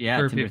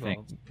Tinder people,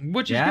 things.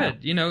 Which is good.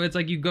 It's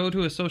like you go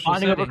to a social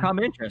finding setting. Finding a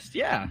common interest,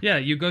 yeah. Yeah,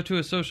 you go to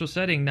a social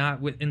setting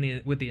not with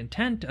the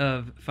intent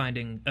of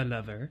finding a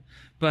lover,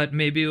 but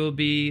maybe it will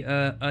be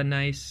a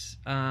nice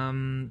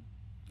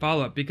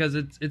follow-up because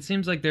it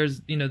seems like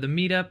there's, the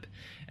meetup,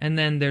 and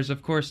then there's,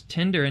 of course,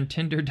 Tinder, and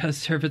Tinder does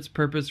serve its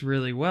purpose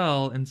really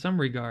well in some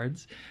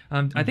regards.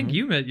 I think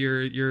you met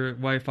your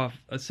wife off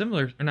a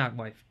similar, or not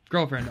wife,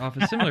 girlfriend off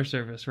a similar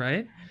service,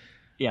 right?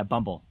 Yeah,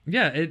 Bumble.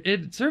 Yeah,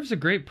 it serves a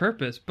great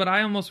purpose, but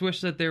I almost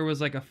wish that there was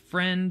like a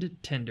friend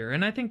Tinder,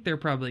 and I think there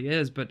probably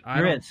is, but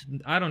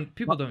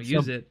people don't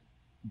use it.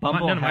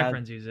 Bumble None of my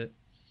friends use it.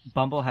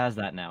 Bumble has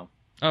that now.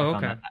 Oh,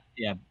 okay.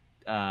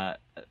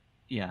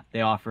 Yeah,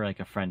 they offer like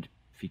a friend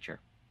feature.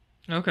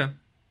 Okay.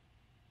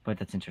 But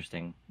that's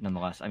interesting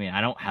nonetheless. I mean, I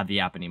don't have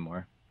the app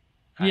anymore.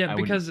 Yeah,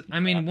 because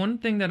one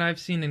thing that I've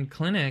seen in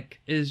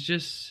clinic is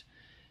just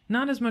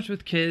not as much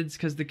with kids,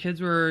 because the kids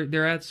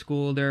they're at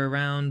school, they're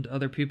around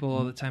other people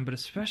all the time, but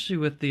especially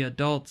with the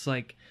adults,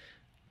 like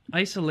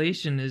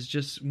isolation is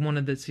just one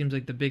of that seems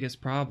like the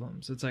biggest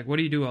problems. It's like, what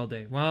do you do all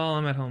day? Well,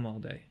 I'm at home all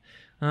day.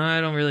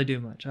 I don't really do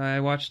much. I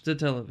watch the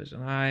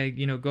television. I,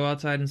 go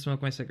outside and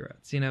smoke my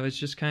cigarettes. It's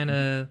just kind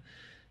of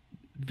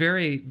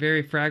very,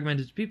 very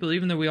fragmented people,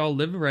 even though we all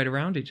live right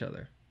around each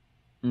other.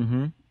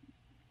 Mm-hmm.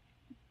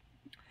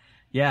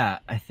 Yeah,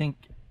 I think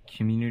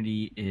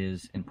community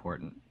is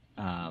important.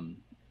 I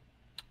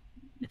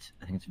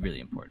think it's really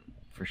important,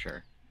 for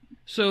sure.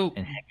 So,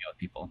 and hang out with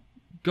people.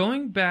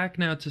 Going back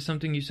now to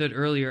something you said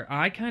earlier,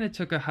 I kind of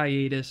took a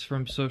hiatus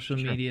from social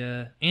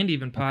media and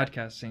even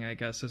podcasting, I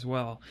guess, as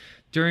well,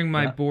 during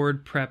my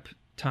board prep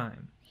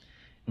time.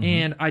 Mm-hmm.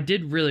 And I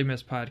did really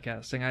miss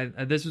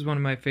podcasting. This is one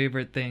of my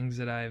favorite things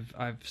that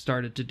I've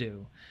started to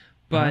do.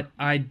 But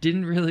I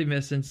didn't really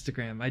miss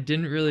Instagram. I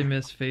didn't really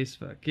miss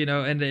Facebook,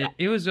 and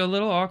it was a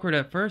little awkward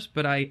at first,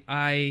 but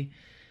I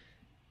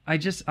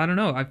don't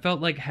know. I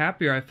felt like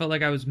happier. I felt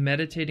like I was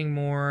meditating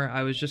more.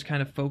 I was just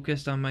kind of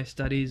focused on my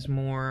studies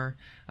more.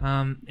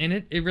 And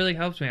it really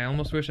helps me. I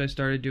almost wish I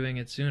started doing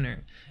it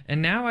sooner.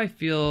 And now I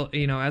feel,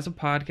 as a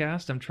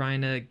podcast, I'm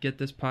trying to get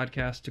this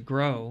podcast to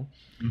grow.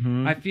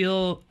 Mm-hmm. I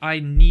feel I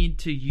need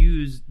to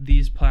use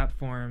these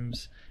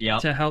platforms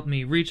to help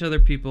me reach other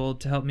people,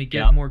 to help me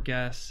get more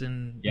guests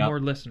and more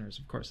listeners,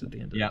 of course, at the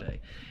end of the day.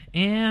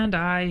 And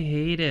I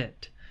hate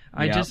it.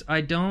 I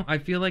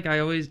feel like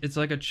it's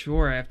like a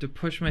chore. I have to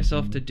push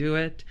myself to do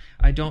it.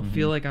 I don't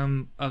feel like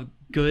I'm a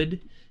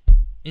good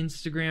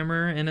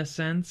Instagrammer in a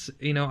sense.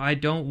 I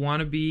don't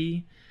want to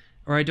be,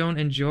 or I don't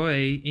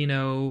enjoy,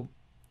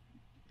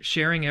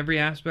 sharing every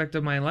aspect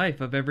of my life,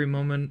 of every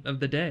moment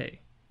of the day.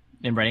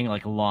 And writing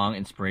like a long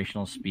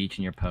inspirational speech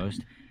in your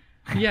post.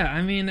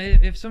 Yeah,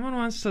 if someone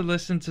wants to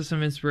listen to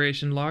some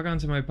inspiration, log on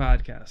to my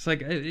podcast.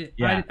 Like,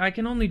 I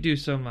can only do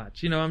so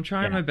much. I'm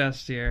trying my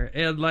best here.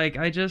 And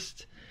I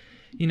just...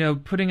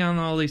 putting on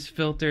all these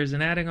filters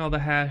and adding all the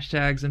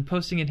hashtags and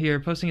posting it here,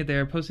 posting it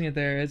there, posting it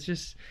there.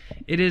 It's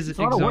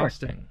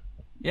exhausting.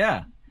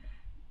 Yeah.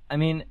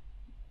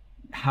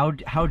 How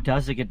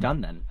does it get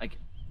done then? Like,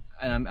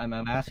 and I'm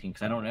asking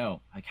because I don't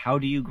know. Like, how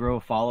do you grow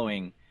a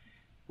following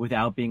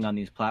without being on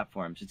these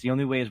platforms? It's the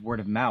only way is word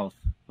of mouth,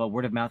 but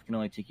word of mouth can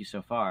only take you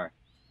so far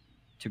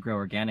to grow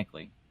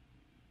organically.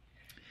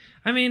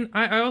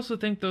 I also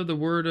think, though, the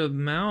word of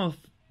mouth,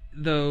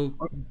 though,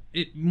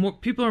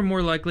 people are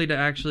more likely to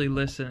actually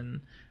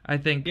listen, I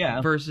think,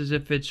 versus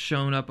if it's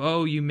shown up,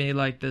 oh, you may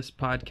like this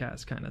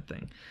podcast kind of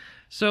thing.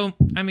 So,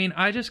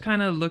 I just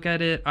kind of look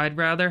at it. I'd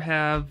rather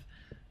have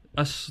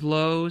a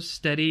slow,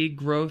 steady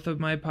growth of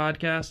my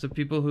podcast of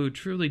people who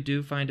truly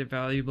do find it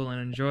valuable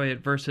and enjoy it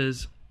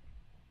versus,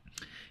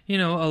 a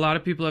lot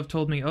of people have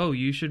told me, oh,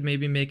 you should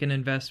maybe make an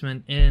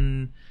investment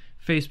in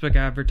Facebook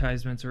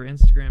advertisements or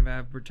Instagram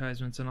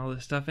advertisements and all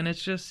this stuff. And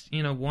it's just,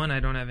 one, I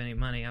don't have any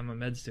money. I'm a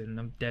med student.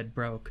 I'm dead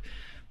broke.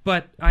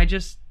 But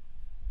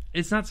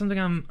it's not something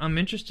I'm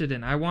interested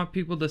in. I want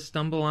people to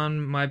stumble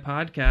on my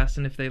podcast,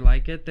 and if they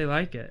like it, they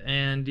like it.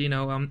 And,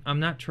 I'm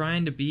not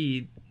trying to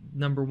be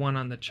number one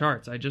on the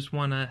charts. I just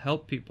want to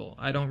help people.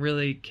 I don't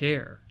really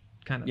care,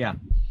 kind of. Yeah.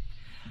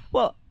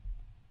 Well,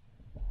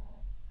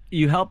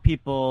 you help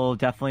people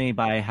definitely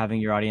by having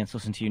your audience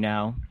listen to you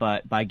now,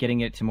 but by getting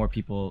it to more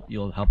people,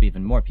 you'll help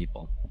even more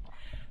people.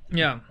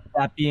 Yeah.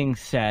 That being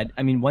said,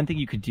 I mean, one thing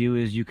you could do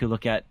is you could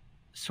look at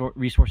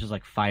resources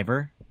like Fiverr.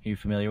 Are you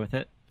familiar with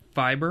it?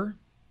 Fiverr?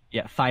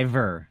 Yeah,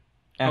 Fiverr.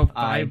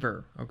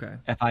 Fiverr. Okay.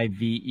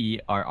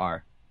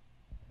 Fiverr.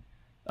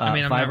 I'm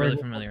Fiverr, not really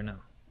familiar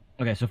now.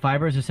 Okay, so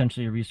Fiverr is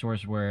essentially a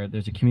resource where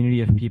there's a community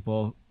of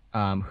people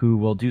who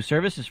will do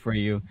services for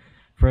you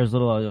for as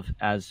little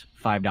as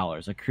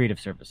 $5, like creative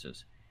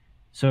services.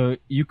 So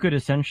you could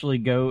essentially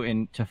go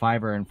into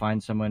Fiverr and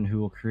find someone who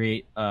will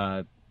create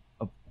a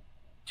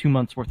 2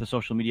 months worth of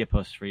social media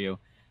posts for you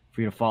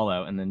to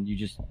follow, and then you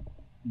just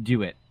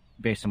do it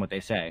based on what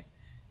they say.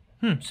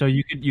 So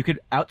you could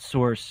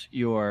outsource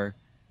your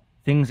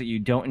things that you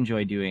don't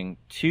enjoy doing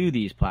to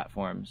these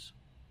platforms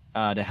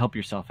to help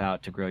yourself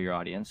out to grow your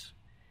audience.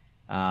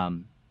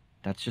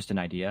 That's just an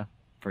idea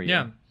for you.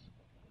 Yeah.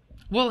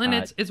 Well, and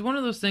it's one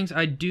of those things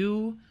I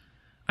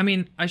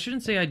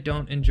shouldn't say I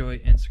don't enjoy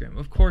Instagram.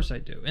 Of course I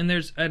do. And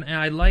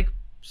I like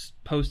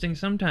posting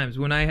sometimes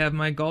when I have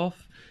my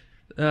golf,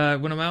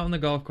 when I'm out on the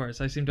golf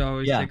course, I seem to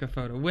always take a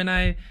photo. When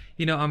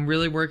I'm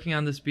really working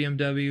on this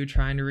BMW,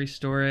 trying to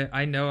restore it,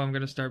 I know I'm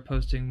going to start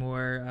posting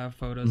more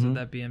photos of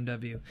that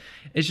BMW.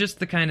 It's just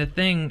the kind of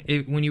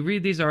thing, when you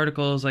read these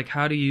articles, like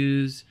how to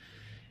use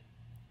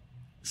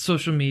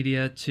social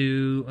media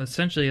to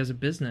essentially as a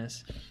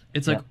business,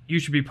 it's like you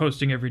should be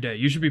posting every day.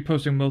 You should be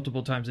posting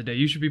multiple times a day.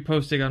 You should be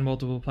posting on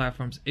multiple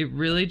platforms. It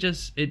really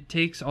it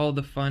takes all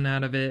the fun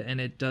out of it,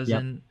 and it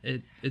doesn't.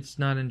 It's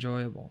not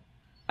enjoyable.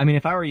 I mean,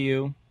 if I were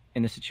you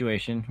in the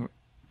situation,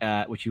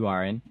 which you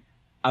are in,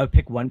 I would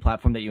pick one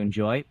platform that you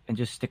enjoy and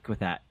just stick with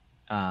that.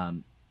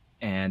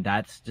 And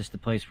that's just the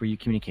place where you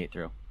communicate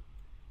through.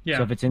 Yeah.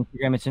 So if it's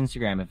Instagram, it's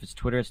Instagram. If it's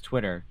Twitter, it's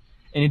Twitter.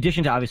 In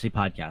addition to obviously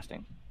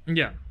podcasting.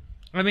 Yeah.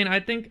 I mean, I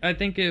think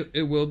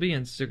it will be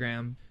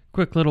Instagram.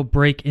 Quick little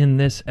break in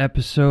this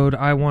episode.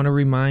 I want to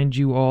remind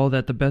you all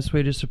that the best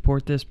way to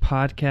support this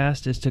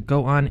podcast is to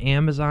go on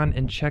Amazon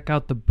and check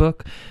out the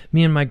book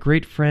me and my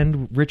great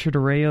friend Richard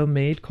Arreo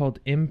made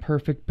called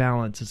Imperfect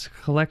Balance. It's a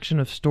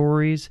collection of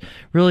stories,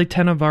 really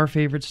 10 of our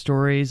favorite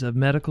stories of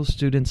medical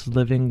students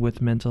living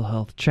with mental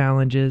health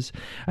challenges.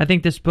 I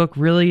think this book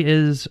really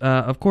is,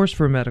 of course,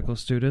 for medical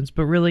students,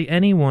 but really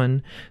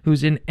anyone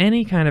who's in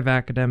any kind of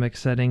academic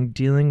setting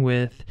dealing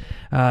with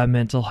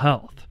mental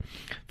health.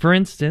 For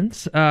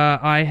instance,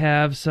 I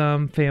have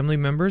some family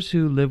members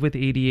who live with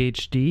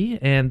ADHD,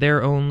 and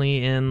they're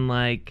only in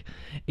like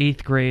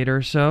 8th grade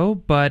or so,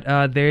 but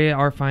they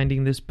are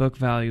finding this book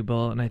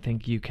valuable, and I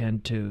think you can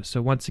too.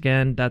 So once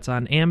again, that's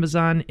on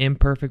Amazon,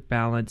 Imperfect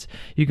Balance.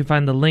 You can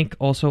find the link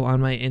also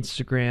on my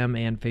Instagram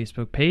and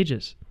Facebook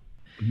pages.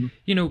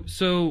 Mm-hmm.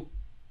 So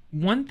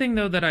one thing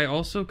though that I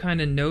also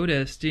kind of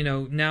noticed,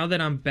 now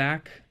that I'm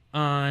back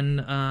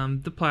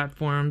on the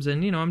platforms,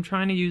 and I'm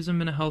trying to use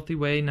them in a healthy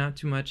way, not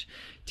too much.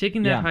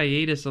 Taking that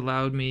hiatus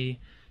allowed me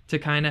to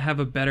kind of have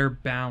a better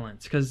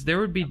balance, because there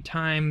would be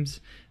times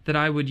that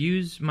I would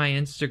use my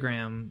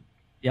Instagram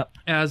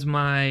as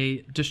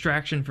my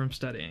distraction from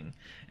studying,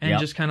 and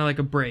just kind of like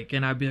a break,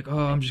 and I'd be like,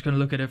 oh, I'm just going to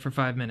look at it for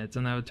 5 minutes,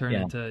 and that would turn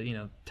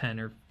into 10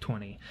 or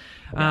 20,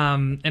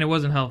 and it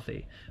wasn't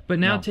healthy. But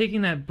now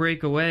taking that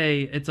break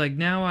away, it's like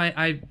now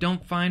I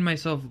don't find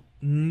myself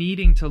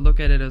needing to look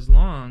at it as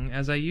long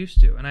as I used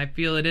to, and I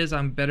feel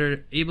I'm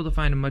able to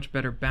find a much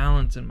better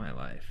balance in my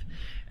life.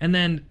 And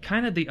then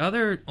kind of the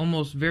other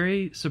almost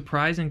very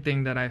surprising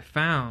thing that I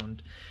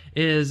found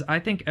is I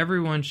think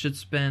everyone should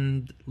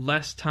spend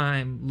less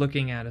time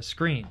looking at a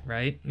screen,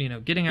 right?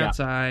 Getting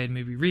outside,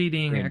 maybe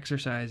reading,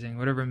 exercising,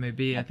 whatever it may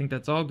be. I think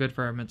that's all good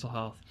for our mental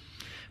health.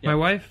 My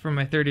wife, for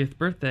my 30th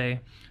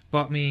birthday,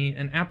 bought me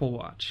an Apple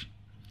Watch.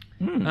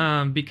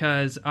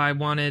 Because I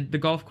wanted the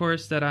golf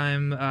course that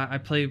I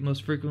play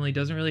most frequently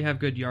doesn't really have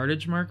good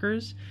yardage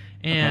markers,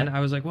 and I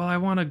was like, well, I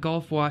want a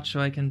golf watch so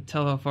I can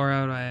tell how far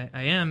out I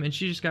am, and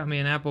she just got me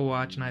an Apple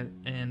Watch,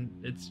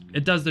 and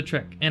it does the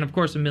trick, and of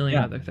course a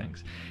million other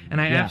things,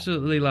 and I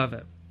absolutely love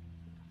it.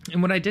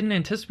 And what I didn't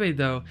anticipate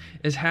though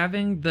is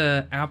having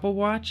the Apple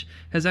Watch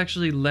has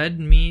actually led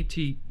me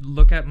to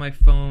look at my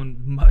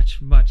phone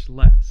much, much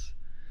less.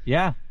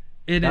 Yeah.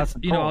 It is,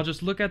 I'll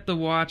just look at the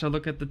watch, I'll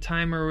look at the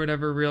timer or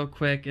whatever real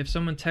quick. If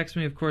someone texts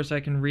me, of course, I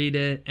can read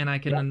it, and I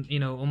can,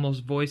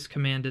 almost voice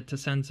command it to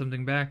send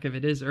something back if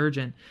it is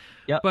urgent.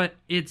 But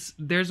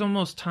there's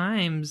almost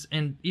times,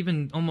 and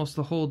even almost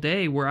the whole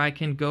day, where I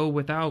can go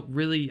without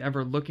really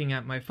ever looking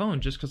at my phone,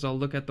 just because I'll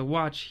look at the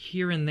watch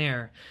here and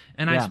there.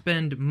 And I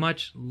spend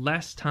much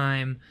less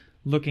time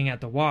looking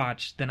at the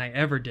watch than I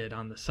ever did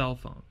on the cell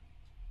phone.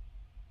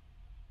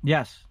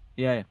 Yes.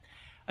 Yeah.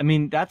 I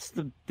mean, that's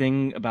the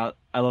thing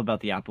I love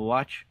about the Apple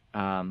Watch,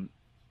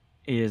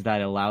 is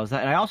that it allows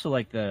that. And I also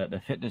like the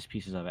fitness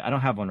pieces of it. I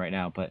don't have one right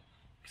now, but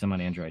because I'm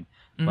on Android.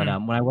 But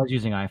Mm-hmm. when I was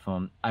using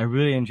iPhone, I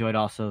really enjoyed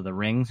also the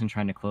rings and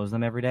trying to close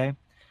them every day,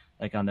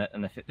 like on the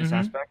fitness Mm-hmm.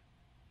 aspect.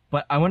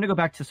 But I want to go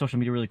back to social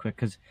media really quick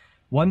because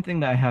one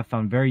thing that I have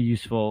found very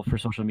useful for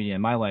social media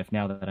in my life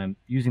now that I'm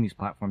using these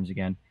platforms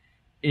again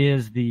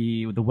is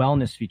the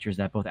wellness features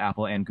that both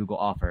Apple and Google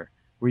offer,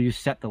 where you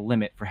set the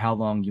limit for how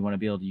long you want to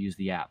be able to use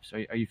the apps.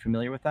 Are you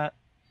familiar with that?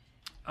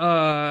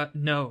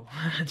 No,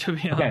 to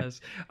be Okay,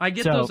 honest. I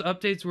get so those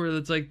updates where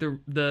it's like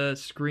the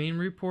screen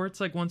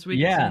reports like once a week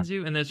it yeah, sends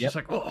you, and it's just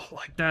yep. like, oh,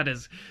 like that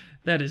is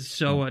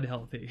so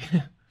unhealthy.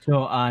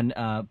 So on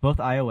both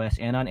iOS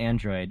and on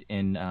Android,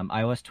 in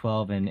iOS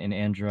 12 and in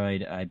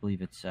Android, I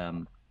believe it's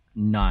 9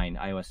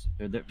 iOS,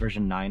 the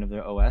version 9 of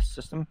their OS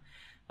system.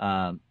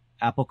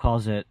 Apple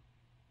calls it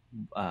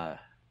uh,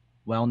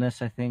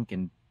 wellness, I think,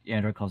 and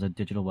Android calls it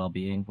digital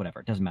well-being. Whatever,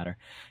 it doesn't matter.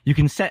 You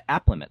can set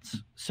app limits,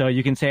 so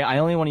you can say, I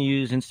only want to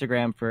use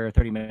Instagram for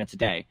 30 minutes a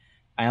day.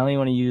 I only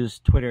want to use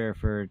Twitter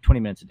for 20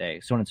 minutes a day,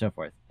 so on and so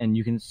forth. And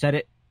you can set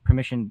it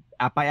permission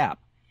app by app.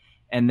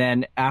 And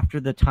then after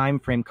the time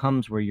frame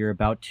comes where you're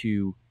about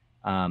to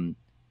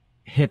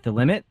hit the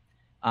limit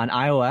on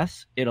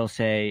iOS, it'll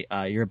say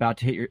you're about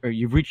to hit or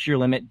you've reached your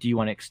limit. Do you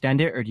want to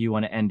extend it or do you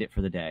want to end it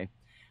for the day?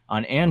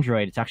 On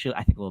Android, it's actually,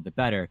 I think, a little bit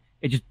better.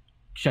 It just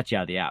shuts you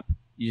out of the app.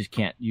 You just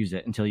can't use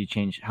it until you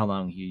change how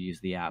long you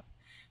use the app.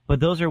 But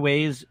those are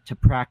ways to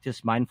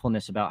practice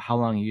mindfulness about how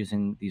long you're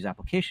using these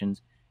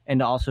applications and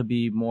to also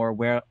be more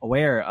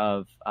aware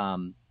of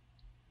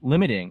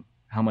limiting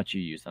how much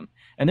you use them.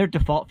 And they're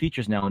default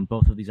features now in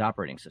both of these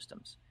operating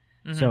systems.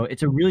 Mm-hmm. So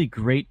it's a really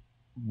great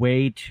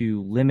way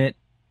to limit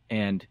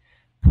and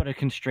put a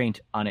constraint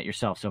on it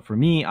yourself. So for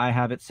me, I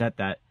have it set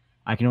that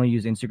I can only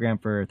use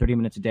Instagram for 30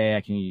 minutes a day.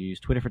 I can use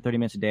Twitter for 30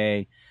 minutes a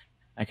day.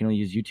 I can only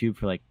use YouTube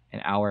for like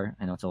an hour.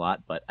 I know it's a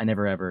lot, but I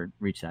never ever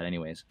reach that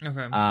anyways.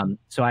 Okay.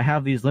 So I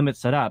have these limits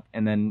set up,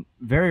 and then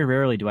very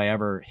rarely do I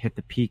ever hit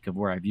the peak of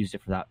where I've used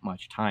it for that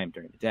much time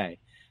during the day.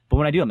 But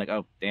when I do, I'm like,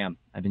 oh, damn,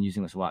 I've been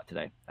using this a lot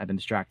today. I've been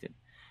distracted.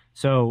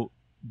 So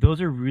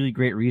those are really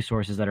great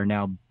resources that are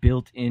now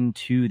built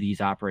into these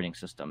operating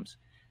systems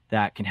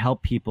that can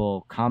help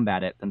people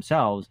combat it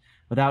themselves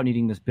without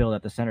needing this bill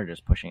that the senator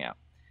is pushing out.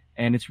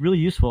 And it's really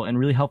useful and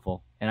really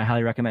helpful, and I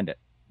highly recommend it.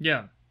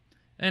 Yeah.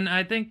 And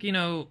I think,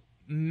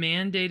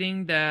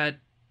 mandating that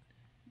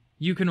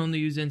you can only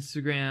use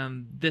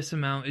Instagram this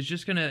amount is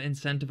just going to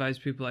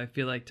incentivize people, I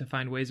feel like, to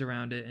find ways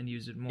around it and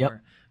use it more.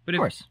 Yep, but of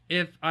course.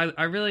 if I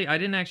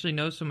didn't actually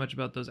know so much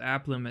about those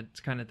app limits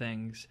kind of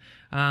things.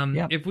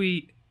 Yeah.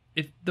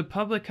 If the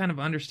public kind of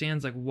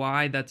understands like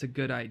why that's a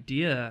good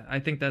idea, I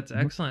think that's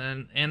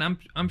excellent. And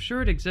I'm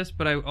sure it exists,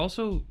 but I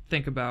also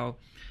think about,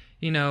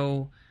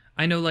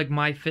 I know like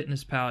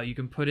MyFitnessPal, you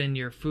can put in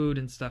your food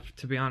and stuff.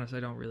 To be honest,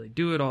 I don't really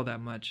do it all that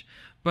much.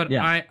 But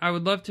Yeah. I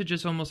would love to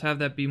just almost have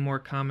that be more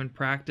common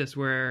practice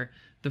where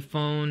the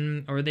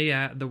phone or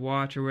the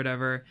watch or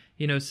whatever,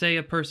 say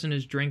a person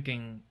is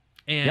drinking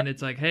and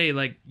it's like, hey,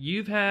 like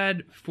you've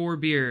had 4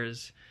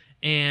 beers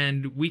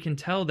and we can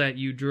tell that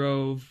you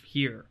drove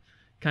here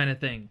kind of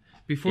thing.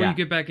 Before you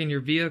get back in your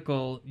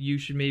vehicle, you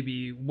should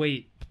maybe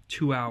wait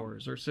 2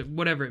 hours or so,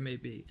 whatever it may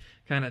be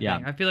kind of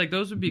thing. I feel like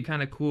those would be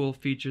kind of cool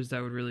features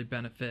that would really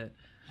benefit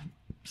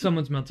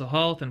someone's mental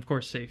health and, of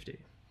course, safety.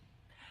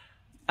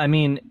 I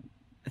mean,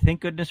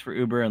 thank goodness for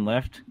Uber and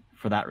Lyft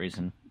for that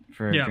reason,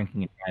 for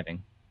drinking and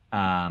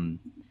driving.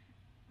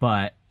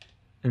 But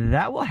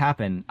that will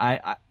happen.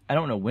 I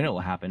don't know when it will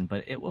happen,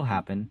 but it will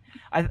happen.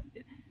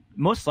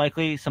 Most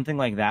likely something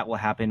like that will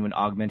happen when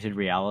augmented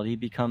reality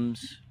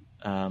becomes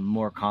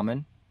more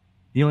common.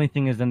 The only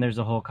thing is then there's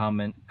a whole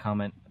comment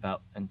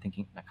about and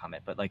thinking, not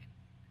comment, but like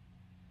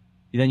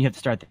then you have to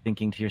start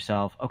thinking to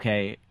yourself,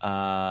 okay,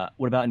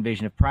 what about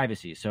invasion of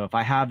privacy? So if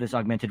I have this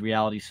augmented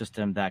reality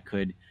system that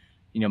could,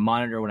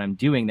 monitor what I'm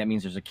doing, that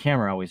means there's a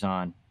camera always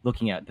on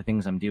looking at the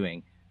things I'm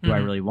doing. Do I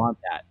really want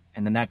that?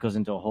 And then that goes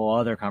into a whole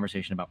other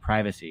conversation about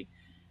privacy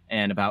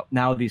and about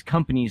now these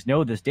companies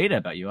know this data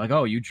about you. Like,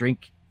 oh, you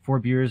drink 4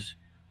 beers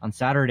on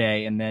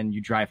Saturday and then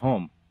you drive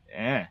home.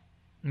 And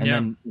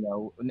then,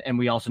 and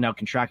we also now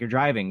can track your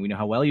driving. We know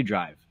how well you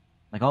drive,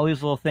 like all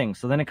these little things.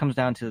 So then it comes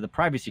down to the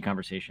privacy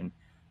conversation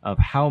of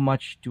how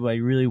much do I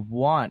really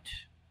want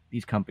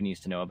these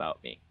companies to know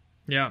about me?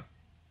 Yeah.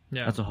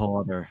 That's a whole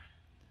other.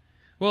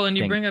 Well, and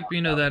you bring up,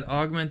 that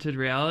augmented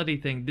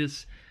reality thing.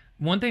 This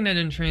one thing that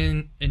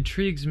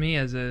intrigues me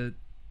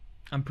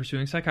I'm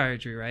pursuing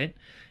psychiatry, right?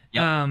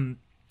 Yep.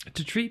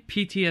 To treat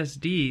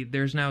PTSD,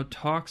 there's now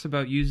talks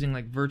about using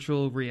like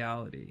virtual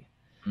reality.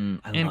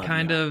 And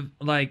kind of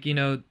like,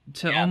 to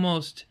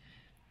almost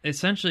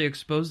essentially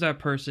expose that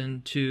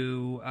person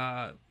to,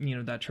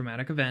 that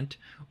traumatic event.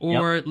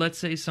 Or let's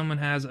say someone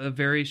has a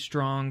very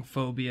strong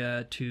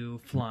phobia to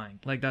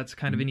flying. Like that's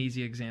kind of an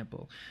easy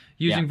example.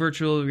 Using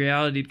virtual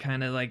reality to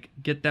kind of like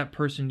get that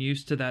person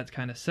used to that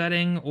kind of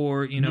setting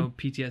or,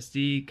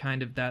 PTSD,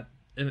 kind of that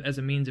as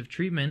a means of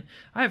treatment.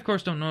 I, of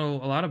course, don't know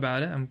a lot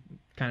about it. I'm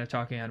kind of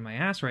talking out of my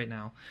ass right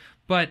now.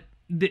 But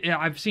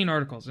I've seen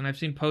articles and I've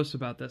seen posts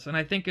about this, and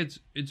I think it's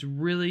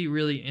really,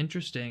 really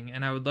interesting,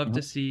 and I would love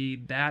to see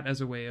that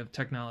as a way of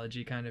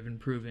technology kind of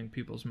improving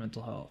people's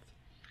mental health.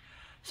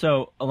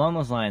 So along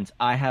those lines,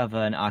 I have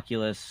an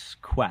Oculus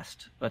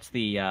Quest. That's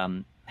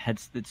the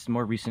it's the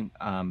more recent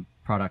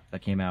product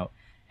that came out,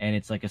 and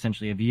it's like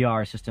essentially a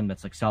VR system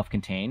that's like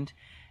self-contained,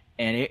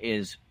 and it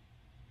is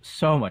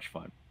so much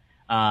fun.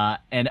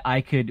 And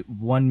I could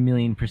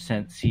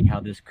 1,000,000% see how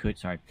this could.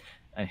 Sorry,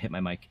 I hit my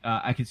mic.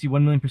 I could see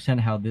 1,000,000%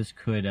 how this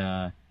could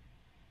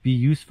be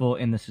useful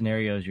in the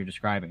scenarios you're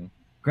describing.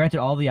 Granted,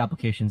 all the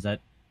applications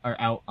that are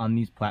out on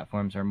these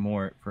platforms are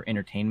more for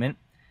entertainment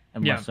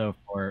and less so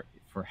for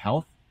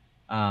health.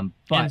 But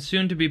and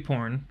soon to be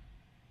porn.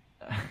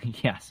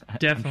 Yes,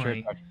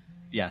 definitely. I'm sure,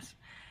 yes.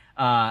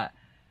 I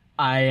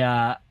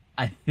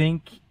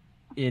think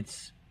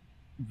it's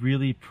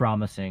really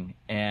promising,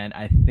 and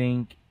I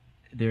think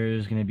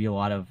there's going to be a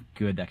lot of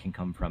good that can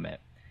come from it.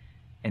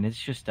 And it's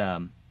just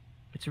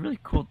it's a really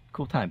cool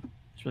time.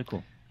 It's really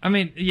cool. I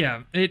mean,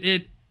 yeah,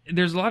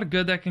 there's a lot of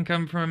good that can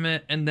come from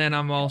it, and then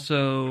I'm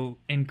also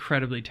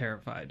incredibly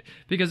terrified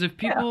because if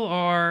people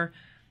are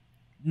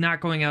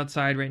not going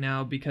outside right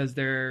now because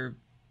they're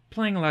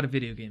playing a lot of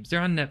video games,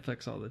 they're on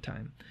Netflix all the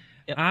time.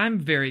 Yep. I'm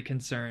very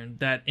concerned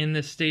that in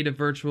this state of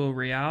virtual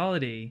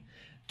reality,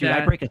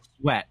 I break a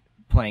sweat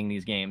playing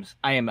these games.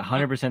 I am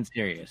 100%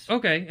 serious.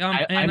 Okay,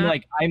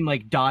 I'm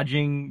like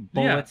dodging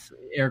bullets,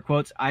 air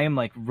quotes. I am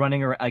like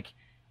running around. Like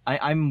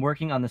I'm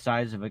working on the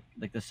size of so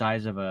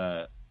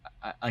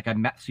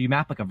you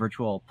map like a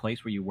virtual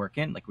place where you work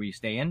in, like where you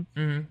stay in,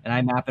 and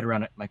I map it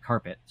around my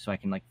carpet so I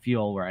can like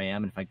feel where I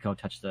am, and if I go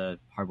touch the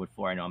hardwood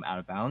floor, I know I'm out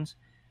of bounds.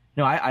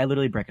 No, I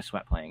literally break a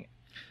sweat playing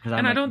it.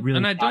 I don't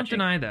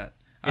deny that.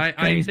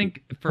 I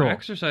think for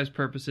exercise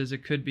purposes,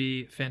 it could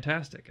be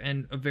fantastic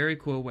and a very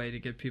cool way to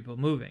get people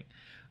moving.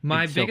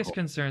 My biggest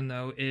concern,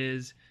 though,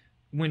 is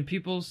when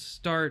people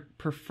start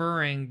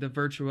preferring the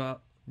virtual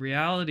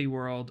reality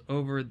world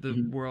over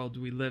the world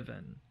we live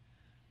in.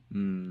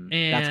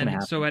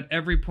 And so at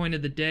every point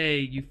of the day,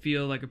 you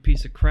feel like a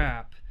piece of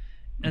crap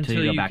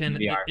until you can.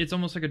 It's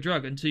almost like a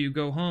drug until you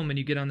go home and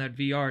you get on that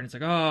VR and it's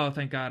like, oh,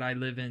 thank God I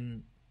live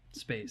in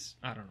space.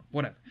 I don't know,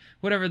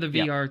 whatever the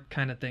VR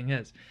kind of thing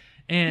is.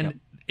 And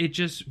it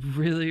just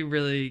really,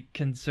 really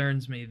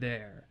concerns me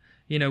there.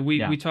 You know,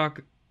 we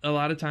talk a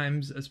lot of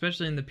times,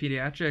 especially in the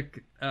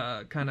pediatric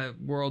kind of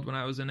world when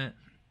I was in it,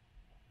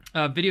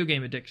 video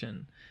game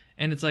addiction.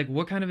 And it's like,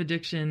 what kind of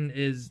addiction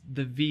is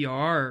the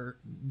VR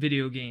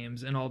video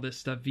games and all this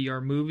stuff,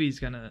 VR movies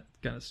gonna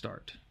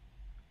start?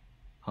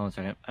 Hold on a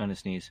second. I'm gonna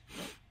sneeze.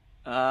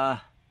 Do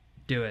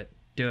it.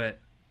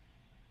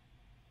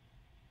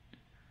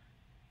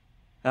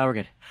 Oh, we're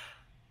good.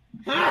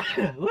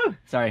 Woo!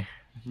 Sorry.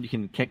 You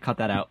can cut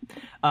that out.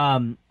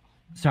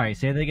 Sorry,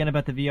 say that again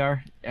about the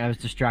VR. I was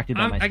distracted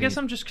by my sneeze. I guess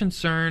I'm just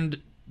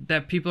concerned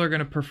that people are going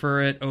to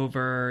prefer it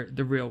over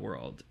the real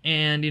world.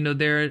 And, you know,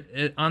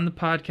 they're on the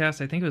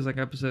podcast, I think it was like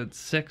episode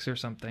 6 or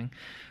something,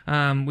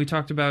 we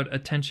talked about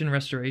attention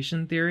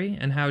restoration theory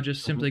and how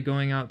just simply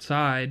going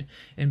outside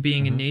and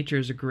being in nature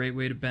is a great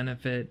way to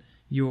benefit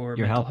your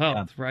mental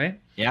health, right?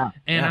 Yeah.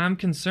 And I'm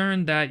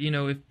concerned that, you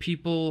know, if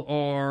people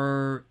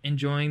are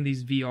enjoying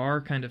these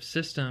VR kind of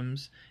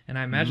systems, and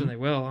I imagine they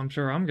will, I'm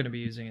sure I'm going to be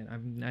using it.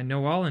 I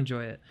know I'll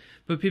enjoy it.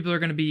 But people are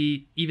going to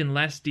be even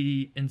less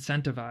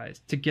de-incentivized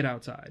to get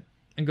outside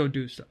and go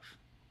do stuff.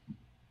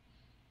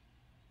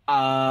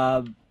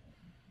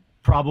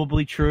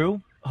 Probably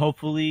true.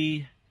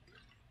 Hopefully,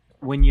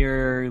 when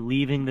you're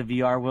leaving the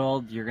VR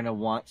world, you're going to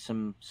want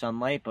some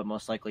sunlight, but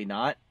most likely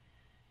not.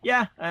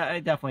 Yeah,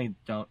 I definitely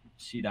don't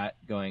see that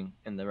going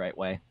in the right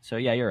way. So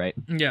yeah, you're right.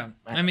 Yeah,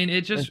 I mean,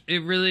 it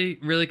really,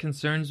 really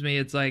concerns me.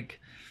 It's like,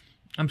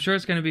 I'm sure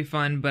it's going to be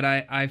fun, but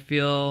I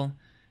feel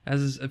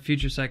as a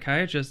future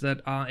psychiatrist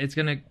that it's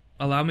going to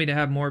allow me to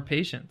have more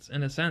patience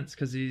in a sense,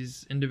 because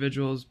these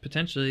individuals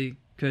potentially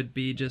could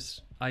be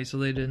just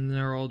isolated in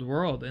their old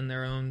world in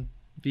their own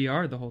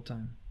VR the whole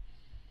time.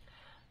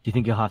 Do you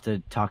think you'll have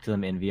to talk to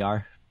them in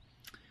VR?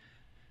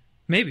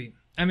 Maybe.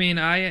 I mean,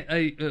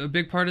 a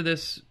big part of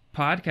this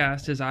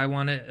podcast is I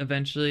want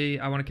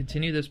to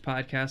continue this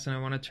podcast and I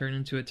want to turn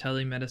into a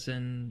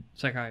telemedicine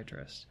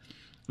psychiatrist.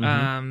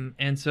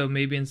 And so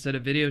maybe instead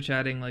of video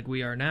chatting like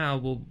we are now,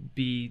 we'll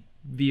be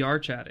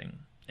VR chatting,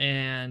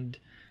 and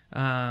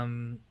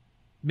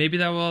maybe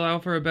that will allow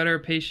for a better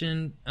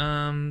patient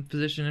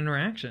physician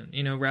interaction,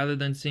 you know, rather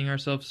than seeing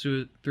ourselves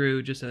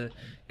through just a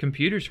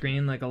computer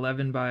screen like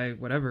 11 by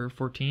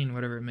 14,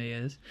 whatever it may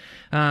is.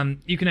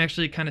 You can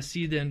actually kind of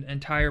see the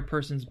entire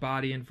person's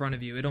body in front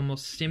of you. It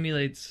almost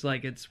stimulates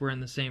like we're in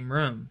the same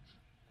room.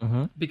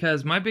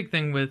 Because my big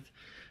thing with,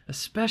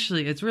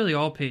 especially, it's really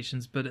all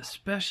patients, but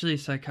especially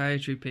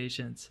psychiatry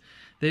patients,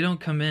 they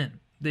don't come in.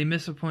 They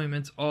miss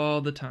appointments all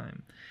the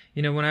time.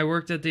 You know, when I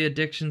worked at the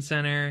addiction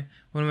center,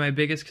 one of my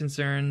biggest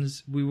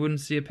concerns, we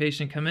wouldn't see a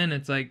patient come in.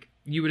 It's like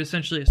you would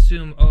essentially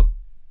assume, oh,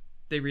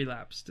 they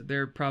relapsed.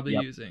 They're probably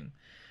using.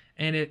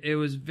 And it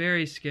was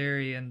very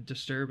scary and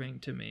disturbing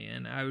to me,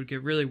 and I would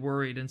get really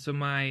worried. And so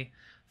my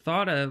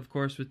thought, of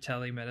course, with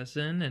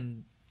telemedicine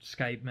and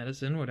Skype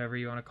medicine, whatever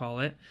you want to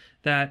call it,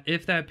 that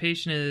if that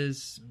patient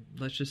is,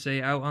 let's just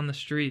say, out on the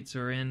streets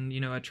or in,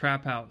 a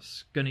trap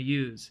house going to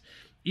use,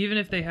 even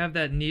if they have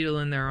that needle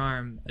in their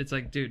arm, it's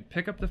like, dude,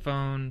 pick up the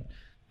phone,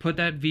 put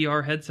that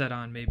VR headset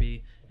on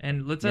maybe,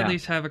 and let's at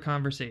least have a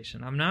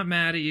conversation. I'm not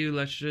mad at you.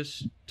 Let's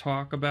just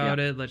talk about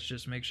it. Let's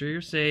just make sure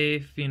you're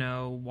safe.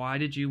 Why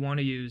did you want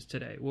to use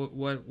today?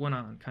 What went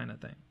on, kind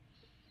of thing.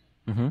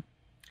 Mm-hmm.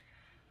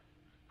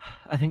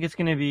 I think it's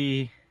going to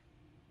be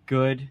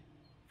good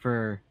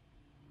for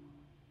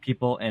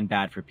people and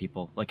bad for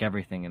people, like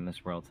everything in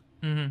this world.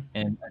 Mm-hmm.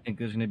 And I think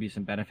there's going to be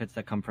some benefits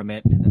that come from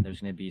it, and then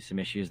there's going to be some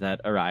issues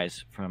that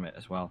arise from it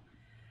as well.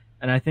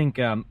 And I think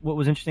what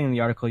was interesting in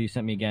the article you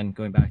sent me, again,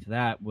 going back to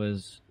that,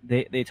 was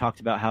they talked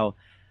about how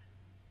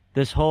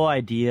this whole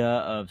idea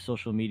of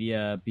social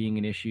media being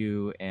an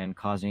issue and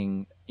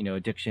causing,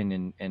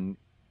 addiction and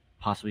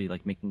possibly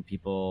like making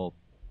people,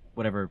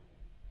 whatever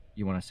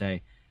you want to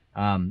say,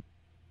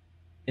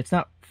 it's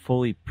not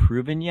fully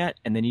proven yet,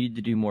 and they need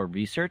to do more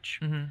research.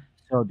 Mm-hmm.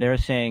 So they're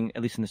saying,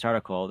 at least in this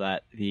article,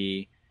 that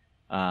it's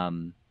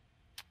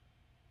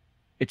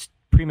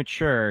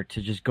premature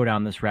to just go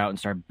down this route and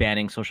start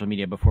banning social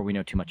media before we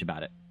know too much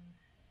about it.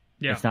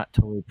 Yeah. It's not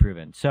totally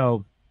proven.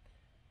 So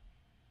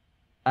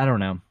I don't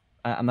know.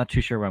 I'm not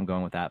too sure where I'm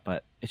going with that,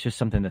 but it's just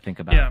something to think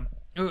about. Yeah.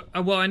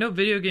 Well, I know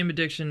video game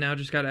addiction now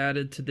just got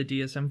added to the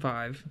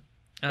DSM-5.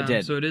 It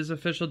did. So it is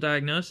official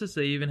diagnosis.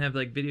 They even have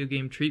like video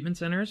game treatment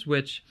centers,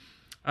 which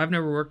I've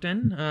never worked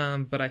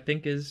in, but I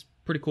think is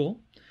pretty cool.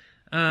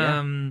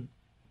 Well,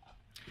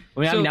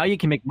 now you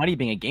can make money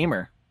being a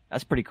gamer.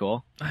 That's pretty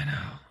cool. I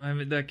know. I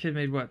mean, that kid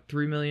made what,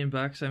 $3 million?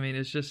 I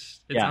mean,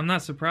 I'm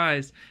not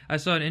surprised. I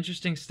saw an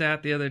interesting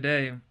stat the other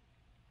day.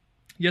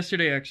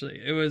 Yesterday,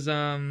 actually. It was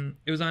on,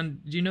 do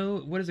you know,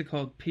 what is it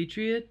called?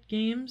 Patriot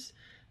Games?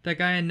 That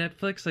guy on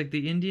Netflix, like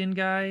the Indian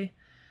guy.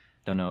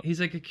 Don't know. He's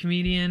like a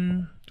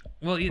comedian.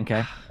 Well,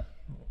 okay.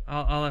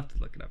 I'll have to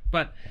look it up.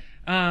 But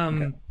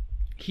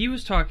he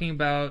was talking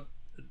about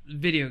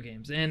video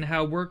games and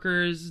how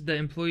workers, the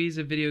employees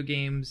of video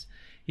games,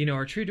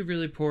 are treated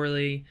really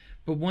poorly.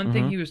 But one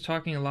thing he was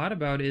talking a lot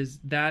about is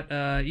that,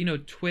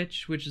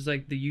 Twitch, which is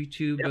like the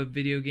YouTube of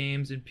video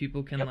games, and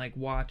people can like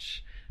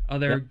watch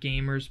other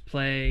gamers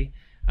play.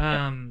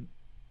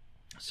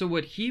 So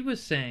what he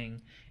was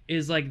saying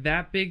is like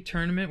that big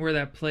tournament where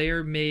that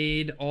player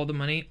made all the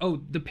money.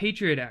 Oh, the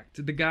Patriot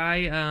Act. The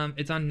guy,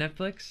 it's on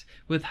Netflix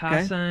with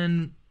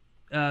Hassan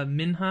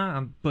Minha.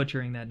 I'm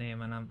butchering that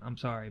name, and I'm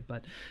sorry,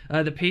 but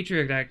the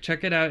Patriot Act.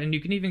 Check it out, and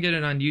you can even get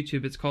it on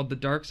YouTube. It's called The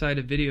Dark Side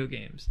of Video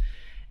Games.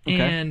 Okay.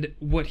 And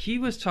what he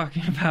was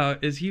talking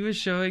about is he was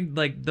showing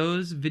like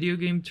those video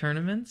game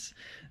tournaments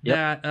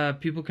that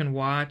people can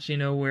watch,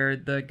 where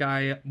the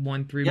guy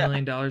won $3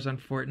 million on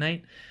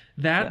Fortnite.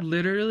 That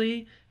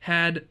literally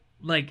had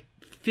like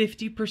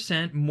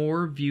 50%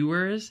 more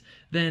viewers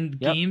than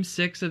Game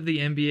 6 of the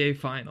NBA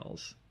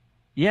Finals.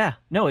 Yeah,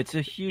 no, it's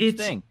a huge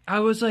thing.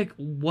 I was like,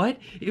 what?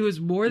 It was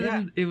more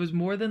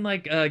than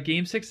like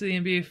Game 6 of the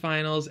NBA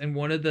Finals and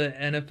one of the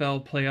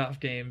NFL playoff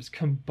games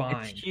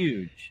combined. It's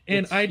huge.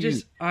 And I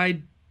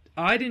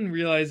didn't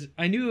realize,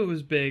 I knew it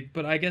was big,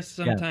 but I guess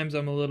sometimes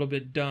I'm a little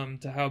bit dumb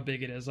to how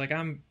big it is. Like,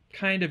 I'm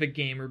kind of a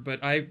gamer,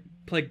 but I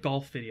play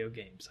golf video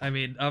games. I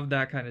mean, I'm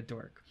that kind of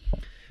dork.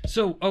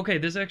 So, okay,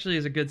 this actually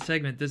is a good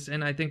segment.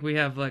 And I think we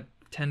have like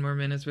 10 more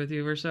minutes with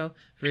you or so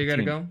before you got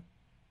to go.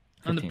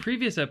 15. On the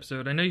previous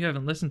episode, I know you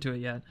haven't listened to it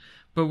yet,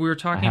 but we were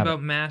talking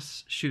about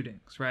mass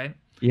shootings, right?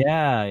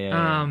 Yeah.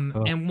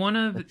 And one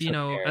of,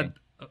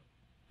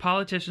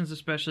 politicians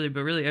especially,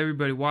 but really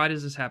everybody, why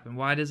does this happen?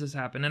 Why does this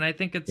happen? And I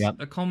think it's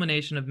a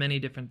culmination of many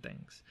different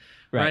things,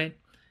 right?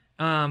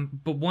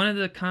 But one of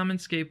the common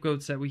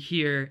scapegoats that we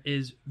hear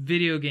is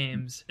video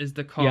games is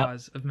the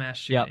cause of mass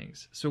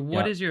shootings. So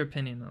what is your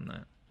opinion on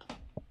that?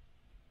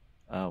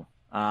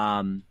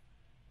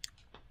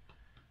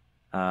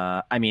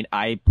 I mean,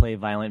 I play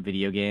violent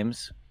video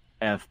games.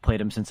 I've played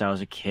them since I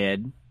was a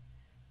kid,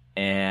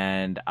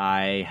 and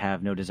I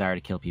have no desire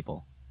to kill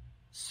people.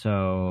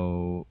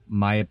 So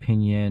my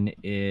opinion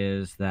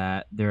is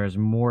that there is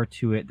more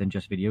to it than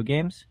just video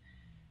games.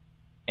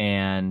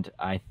 And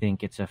I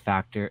think it's a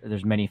factor.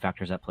 There's many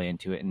factors that play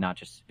into it, and not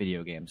just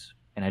video games.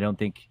 And I don't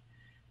think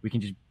we can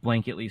just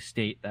blanketly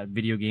state that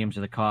video games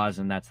are the cause,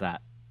 and that's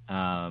that.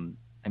 I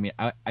mean,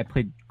 I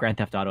played Grand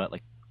Theft Auto at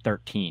like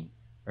 13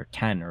 or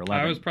 10 or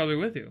 11. I was probably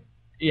with you.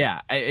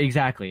 Yeah,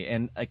 exactly.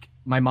 And like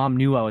my mom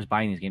knew I was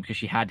buying these games because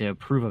she had to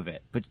approve of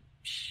it, but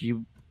she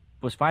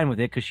was fine with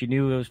it because she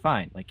knew it was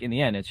fine. Like in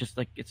the end, it's just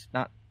like it's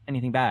not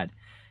anything bad.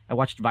 I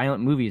watched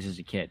violent movies as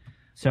a kid.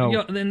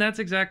 So and that's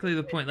exactly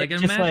the point. Like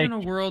imagine a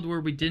world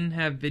where we didn't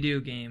have video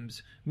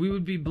games. We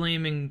would be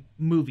blaming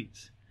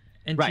movies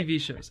and TV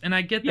shows. And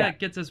I get that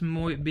gets us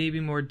maybe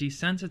more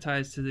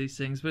desensitized to these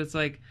things, but it's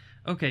like,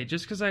 okay,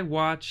 just because I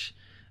watch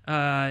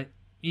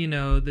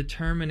the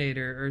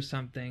Terminator or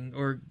something,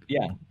 or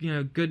Yeah.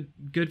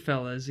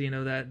 Goodfellas,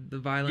 that the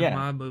violent Yeah.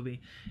 mob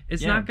movie.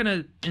 It's Yeah. not going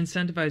to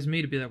incentivize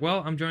me to be like,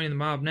 well, I'm joining the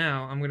mob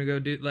now. I'm going to go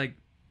do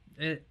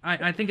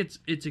I think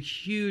it's a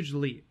huge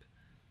leap.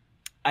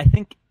 I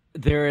think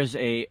there is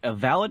a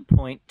valid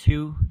point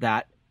to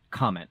that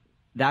comment.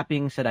 That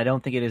being said, I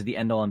don't think it is the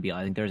end all and be all.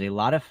 I think there's a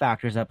lot of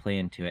factors that play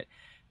into it,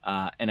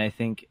 and I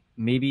think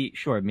maybe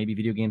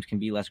video games can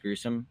be less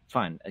gruesome.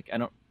 Fine, like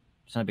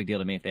it's not a big deal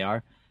to me if they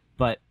are,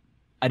 but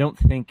I don't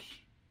think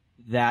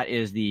that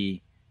is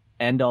the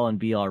end all and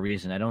be all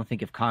reason. I don't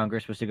think if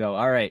Congress was to go,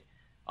 all right,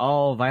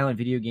 all violent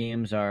video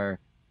games are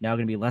now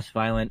going to be less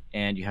violent,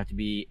 and you have to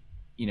be,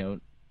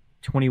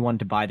 21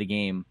 to buy the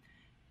game.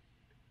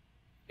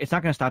 It's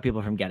not going to stop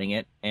people from getting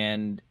it,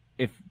 and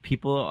if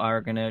people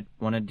are going to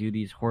want to do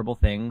these horrible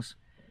things,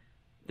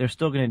 they're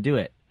still going to do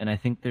it. And I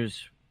think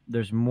there's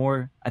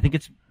more. I think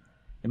it's,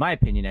 in my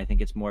opinion, I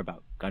think it's more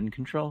about gun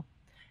control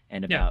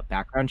and about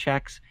background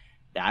checks.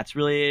 That's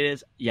really it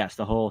is. Yes,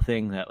 the whole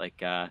thing that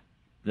like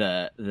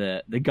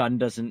the gun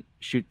doesn't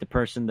shoot the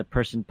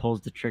person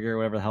pulls the trigger,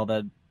 whatever the hell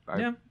that.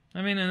 Yeah,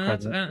 I mean,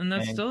 and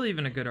that's still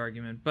even a good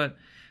argument. But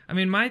I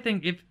mean, my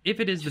thing, if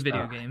it is the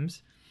video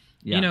games.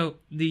 Yeah.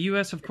 The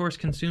U.S., of course,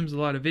 consumes a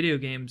lot of video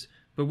games,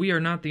 but we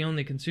are not the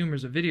only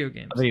consumers of video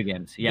games.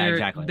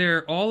 Exactly.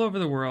 They're all over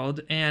the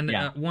world, and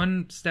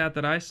one stat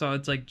that I saw,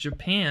 it's like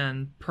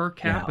Japan, per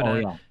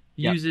capita,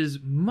 uses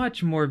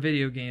much more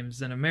video games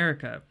than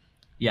America.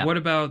 Yeah. What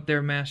about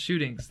their mass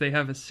shootings? They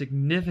have a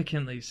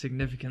significantly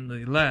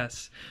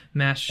less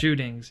mass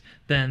shootings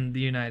than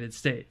the United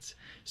States.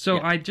 So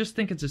I just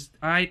think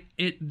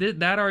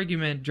that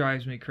argument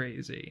drives me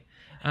crazy.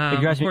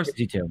 It drives me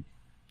crazy, too.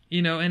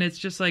 And it's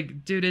just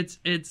like, dude,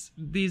 it's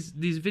these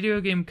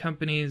video game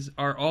companies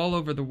are all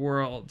over the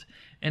world,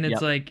 and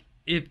it's like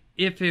if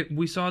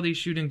we saw these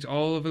shootings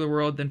all over the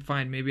world, then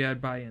fine, maybe I'd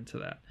buy into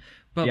that.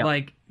 But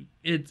like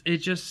it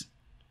just,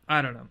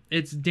 I don't know,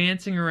 it's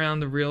dancing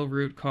around the real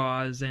root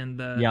cause, and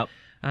the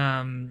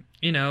and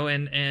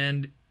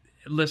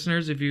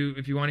listeners, if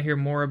you want to hear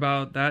more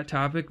about that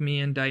topic, me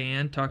and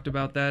Diane talked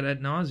about that ad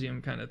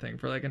nauseum kind of thing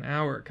for like an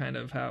hour, kind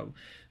of how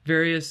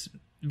various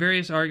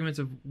arguments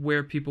of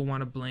where people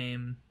want to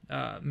blame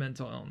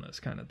mental illness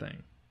kind of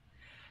thing.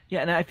 Yeah,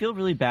 and I feel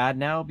really bad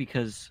now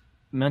because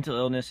mental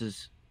illness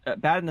is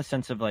bad in the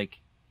sense of like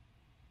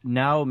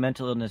now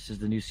mental illness is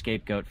the new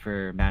scapegoat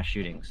for mass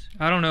shootings.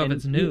 I don't know if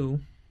it's new.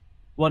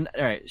 Well,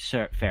 all right,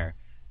 sure, fair.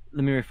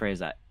 Let me rephrase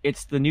that.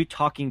 It's the new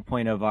talking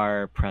point of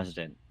our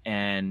president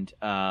and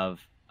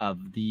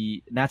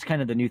that's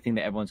kind of the new thing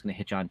that everyone's going to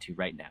hitch on to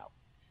right now.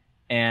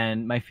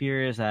 And my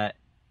fear is that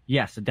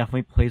yes, it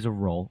definitely plays a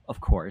role, of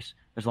course.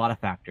 There's a lot of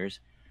factors.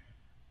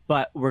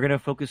 But we're going to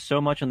focus so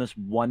much on this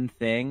one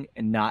thing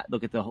and not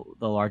look at the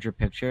larger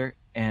picture.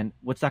 And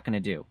what's that going to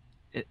do?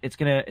 It's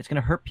going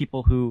to hurt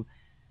people who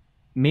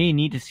may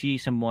need to see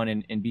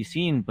someone and be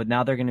seen, but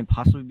now they're going to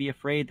possibly be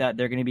afraid that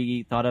they're going to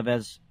be thought of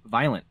as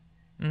violent.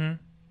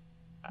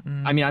 Mm-hmm.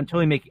 Mm-hmm. I mean,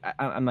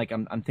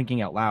 I'm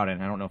thinking out loud,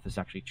 and I don't know if this is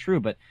actually true,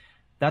 but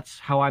that's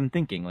how I'm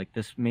thinking. Like,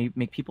 this may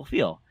make people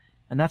feel.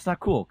 And that's not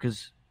cool,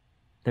 because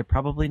they're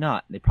probably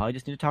not. They probably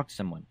just need to talk to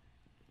someone.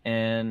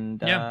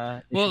 And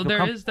well,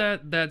 there is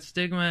that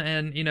stigma,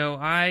 and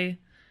I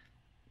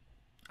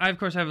of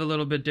course have a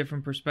little bit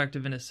different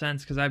perspective in a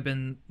sense because I've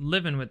been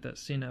living with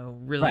this,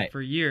 really for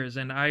years,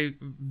 and I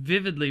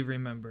vividly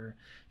remember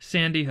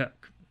Sandy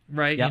Hook,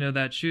 right? Yep.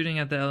 That shooting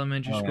at the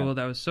elementary school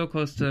that was so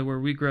close to where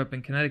we grew up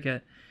in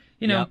Connecticut.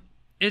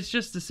 It's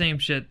just the same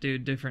shit,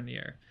 dude, different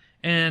year.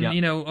 And,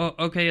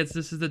 okay,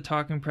 this is the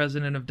talking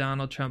president of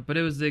Donald Trump, but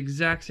it was the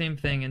exact same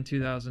thing in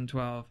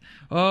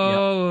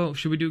 2012.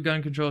 Should we do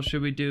gun control?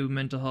 Should we do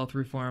mental health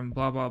reform?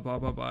 Blah, blah, blah,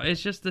 blah, blah.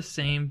 It's just the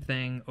same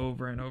thing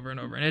over and over and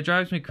over. And it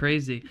drives me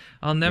crazy.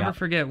 I'll never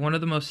forget one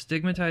of the most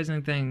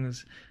stigmatizing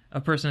things a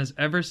person has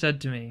ever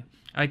said to me.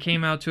 I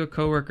came out to a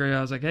coworker.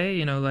 I was like,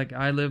 hey,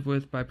 I live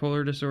with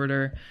bipolar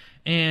disorder.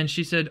 And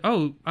she said,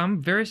 oh,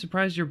 I'm very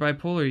surprised you're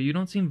bipolar. You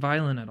don't seem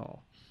violent at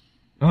all.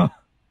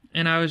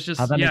 And I was just,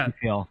 how'd that make you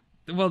feel?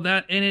 Well,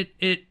 that, and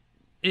it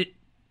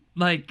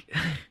like,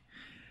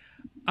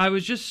 I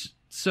was just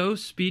so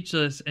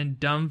speechless and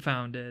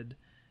dumbfounded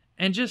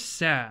and just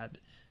sad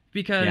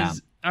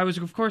because I was,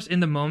 of course, in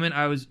the moment,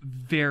 I was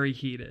very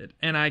heated,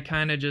 and I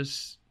kind of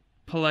just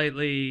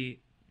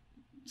politely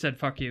said,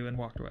 fuck you, and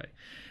walked away.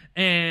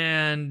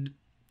 And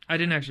I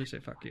didn't actually say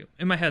fuck you.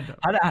 In my head, though.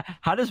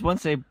 How does one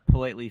say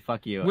politely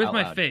fuck you? With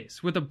my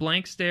face, with a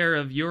blank stare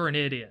of you're an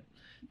idiot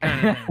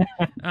kind of thing.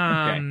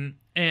 Okay.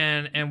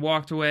 And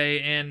walked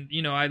away, and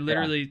I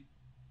literally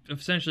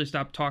essentially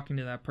stopped talking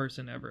to that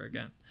person ever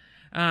again.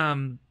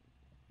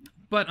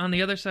 But on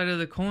the other side of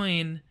the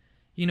coin,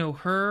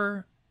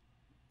 her,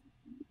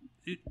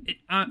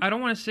 I don't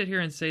want to sit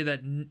here and say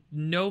that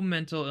no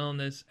mental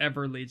illness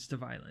ever leads to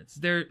violence.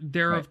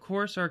 There of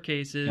course are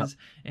cases,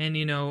 and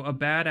a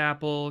bad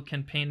apple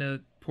can paint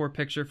a poor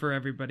picture for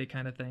everybody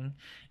kind of thing.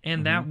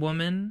 And that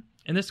woman,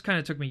 and this kind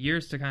of took me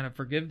years to kind of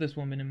forgive this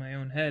woman in my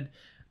own head,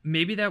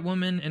 maybe that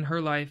woman in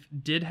her life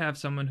did have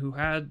someone who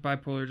had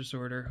bipolar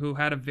disorder, who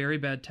had a very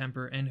bad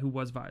temper, and who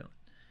was violent.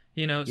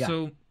 Yeah.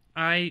 So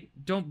I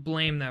don't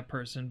blame that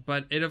person,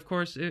 but of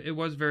course, it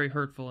was very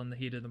hurtful in the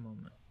heat of the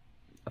moment.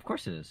 Of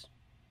course it is.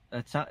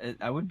 That's not.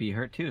 I would be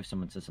hurt too if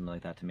someone said something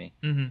like that to me.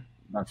 Mm-hmm.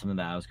 About something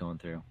that I was going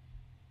through.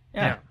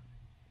 Yeah.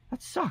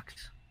 That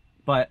sucks.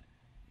 But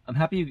I'm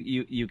happy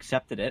you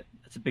accepted it.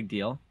 That's a big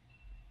deal,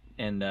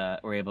 and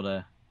we're able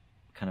to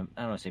kind of,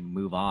 I don't want to say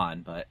move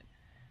on, but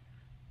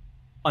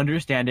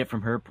understand it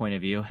from her point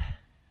of view.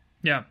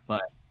 Yeah.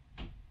 But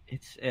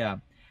it's, yeah.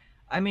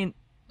 I mean,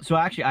 so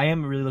actually, I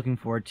am really looking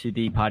forward to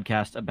the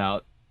podcast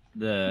about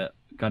the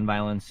gun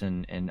violence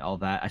and all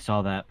that. I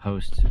saw that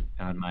post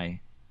on my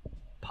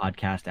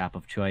podcast app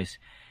of choice,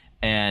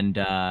 and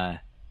I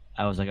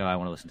was like, oh, I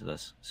want to listen to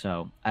this.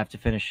 So I have to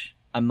finish.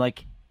 I'm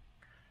like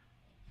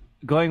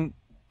going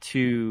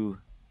to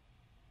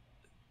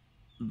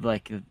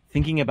like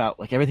thinking about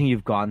like everything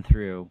you've gone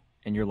through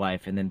in your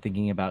life, and then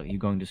thinking about you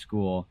going to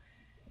school.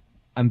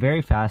 I'm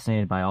very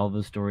fascinated by all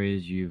the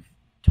stories you've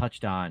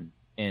touched on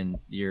in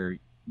your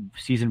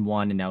season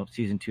 1 and now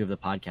season 2 of the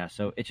podcast.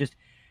 So it's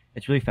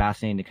really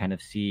fascinating to kind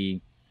of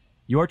see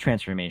your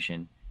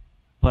transformation,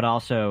 but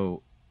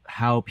also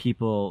how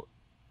people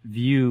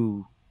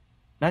view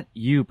not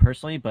you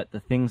personally, but the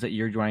things that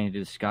you're trying to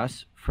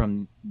discuss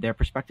from their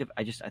perspective.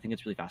 I think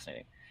it's really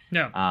fascinating.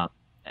 Yeah.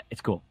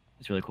 It's cool.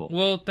 It's really cool.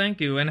 Well,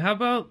 thank you. And how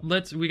about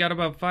we got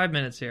about 5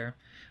 minutes here.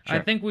 Sure.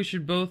 I think we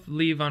should both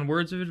leave on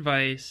words of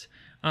advice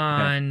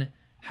on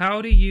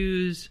how to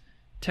use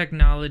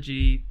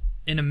technology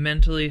in a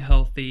mentally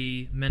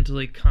healthy,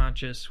 mentally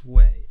conscious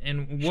way.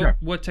 And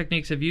what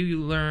techniques have you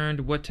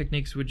learned? What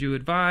techniques would you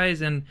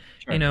advise? And,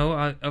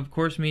 of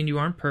course, me and you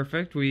aren't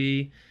perfect.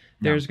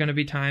 There's going to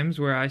be times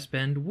where I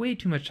spend way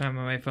too much time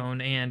on my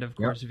phone and, of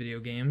course, video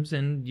games,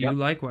 and you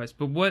likewise.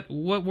 But what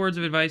words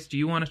of advice do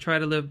you want to try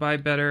to live by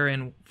better,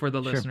 and for the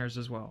listeners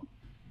as well?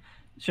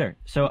 Sure.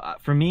 So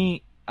for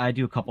me, I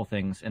do a couple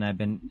things, and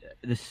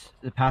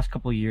the past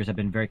couple of years I've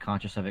been very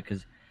conscious of it,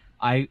 because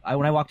I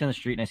when I walk down the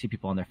street and I see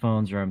people on their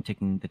phones, or I'm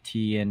taking the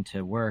T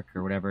into work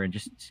or whatever, and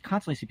just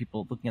constantly see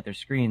people looking at their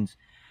screens,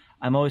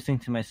 I'm always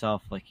thinking to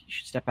myself, like, you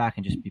should step back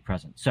and just be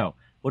present. So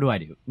what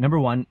do? Number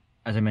one,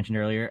 as I mentioned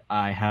earlier,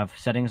 I have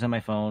settings on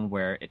my phone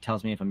where it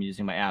tells me if I'm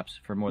using my apps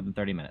for more than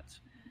 30 minutes.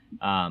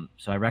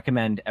 So I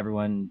recommend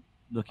everyone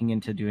looking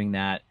into doing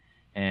that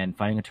and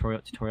finding a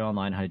tutorial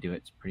online how to do it.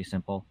 It's pretty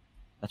simple.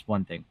 That's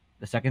one thing.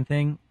 The second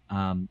thing,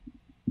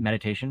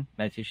 meditation.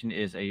 Meditation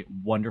is a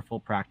wonderful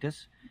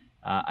practice.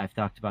 I've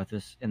talked about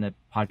this in the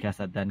podcast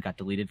that then got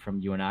deleted from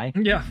you and I.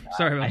 Yeah,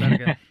 sorry about that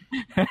again.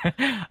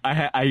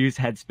 I use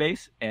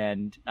Headspace,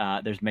 and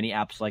there's many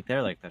apps like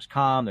there's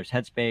Calm, there's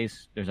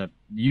Headspace,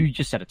 you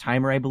just set a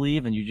timer, I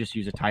believe, and you just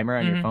use a timer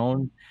on your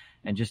phone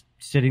and just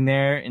sitting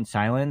there in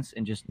silence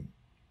and just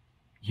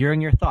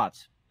hearing your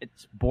thoughts.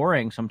 It's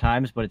boring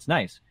sometimes, but it's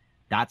nice.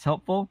 That's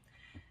helpful.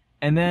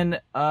 And then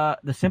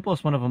the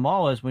simplest one of them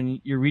all is when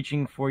you're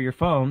reaching for your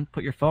phone,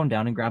 put your phone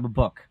down and grab a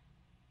book.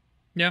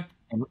 Yeah.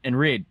 And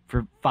read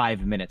for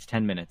 5 minutes,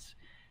 10 minutes.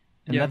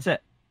 And that's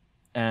it.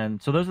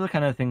 And so those are the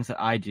kind of things that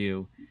I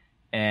do.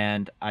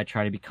 And I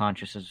try to be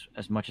conscious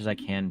as much as I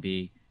can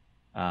be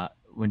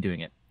when doing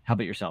it. How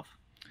about yourself?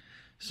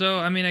 So,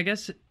 I mean, I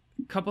guess a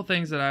couple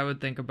things that I would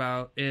think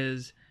about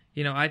is,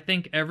 I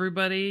think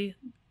everybody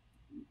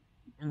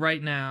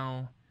right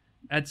now,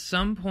 at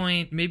some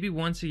point, maybe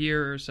once a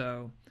year or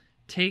so,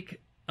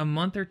 take a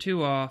month or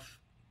two off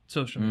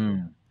social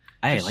media.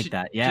 I like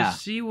that. Yeah.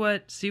 Just see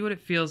what it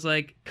feels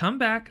like. Come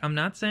back. I'm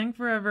not saying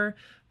forever,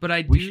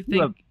 but we should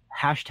do a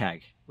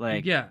hashtag.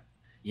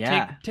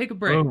 Take a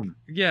break. Boom.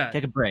 Yeah.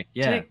 Take a break.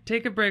 Yeah.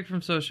 Take a break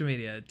from social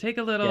media. Take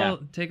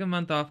a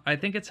month off. I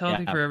think it's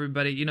healthy for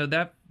everybody.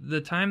 That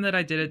the time that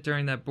I did it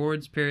during that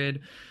boards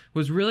period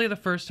was really the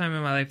first time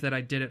in my life that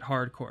I did it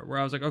hardcore, where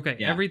I was like, okay,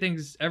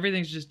 everything's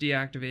just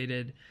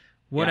deactivated.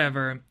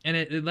 Whatever. And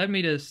it led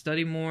me to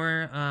study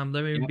more,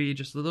 let me be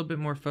just a little bit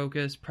more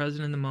focused,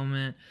 present in the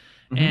moment.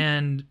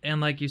 And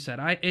like you said,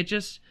 I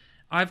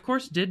of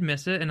course did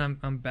miss it, and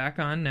I'm back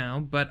on now,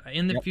 but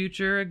in the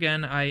future,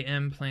 again, I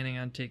am planning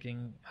on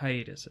taking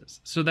hiatuses.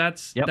 So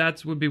that's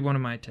would be one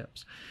of my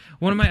tips.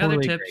 One of my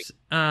other tips,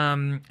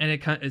 and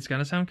it's going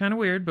to sound kind of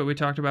weird, but we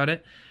talked about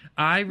it.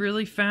 I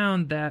really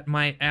found that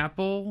my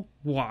Apple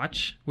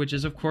Watch, which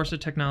is of course a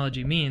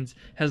technology means,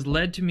 has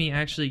led to me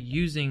actually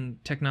using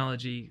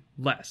technology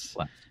less.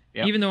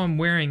 Even though I'm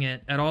wearing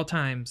it at all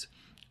times.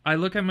 I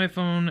look at my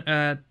phone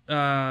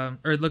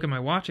or look at my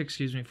watch,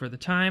 for the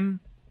time.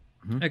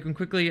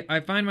 I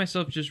find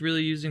myself just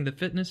really using the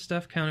fitness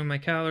stuff, counting my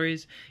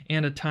calories,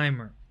 and a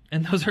timer.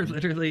 And those are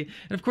literally,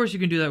 and of course you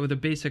can do that with a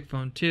basic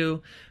phone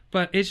too,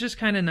 but it's just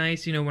kind of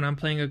nice, when I'm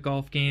playing a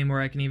golf game where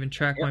I can even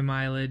track my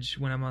mileage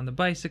when I'm on the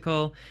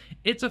bicycle.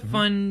 It's a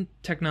fun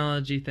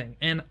technology thing.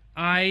 And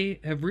I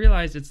have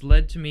realized it's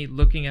led to me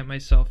looking at my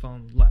cell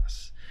phone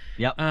less.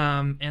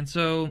 And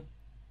so,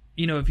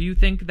 if you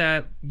think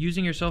that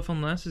using your cell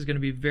phone less is going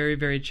to be very,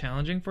 very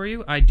challenging for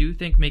you, I do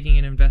think making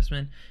an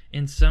investment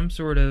in some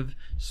sort of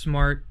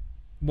smart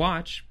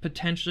watch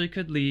potentially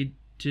could lead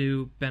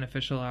to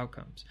beneficial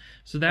outcomes.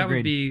 So that Agreed.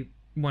 would be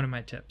one of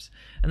my tips.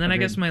 And then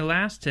Agreed. I guess my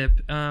last tip,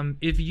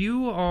 if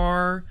you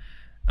are,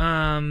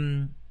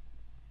 for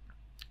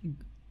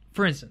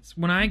instance,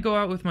 when I go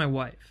out with my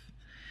wife,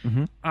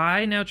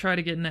 I now try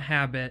to get in the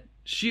habit.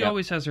 She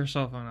always has her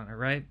cell phone on her,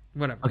 right?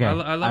 Whatever. Okay.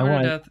 I love her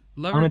to death.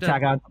 I'm going to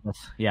tack on to this.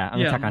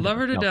 Yeah. Love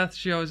her to death.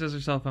 She always has her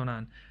cell phone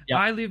on. Yep.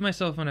 I leave my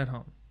cell phone at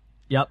home.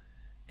 Yep.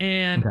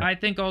 And I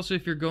think also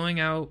if you're going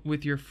out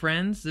with your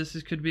friends,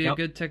 could be a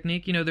good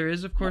technique. You know, there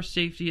is, of course,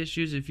 safety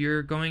issues. If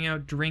you're going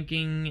out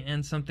drinking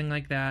and something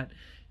like that,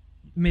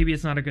 maybe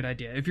it's not a good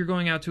idea. If you're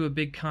going out to a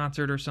big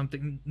concert or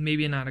something,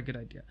 maybe not a good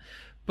idea.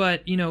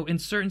 But, you know, in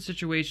certain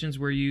situations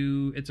where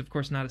it's, of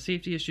course, not a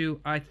safety issue,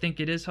 I think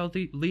it is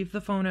healthy. Leave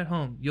the phone at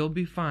home. You'll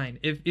be fine.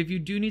 If you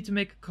do need to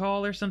make a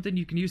call or something,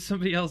 you can use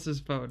somebody else's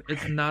phone.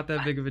 It's not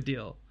that big of a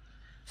deal.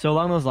 So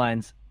along those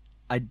lines,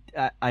 I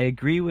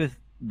agree with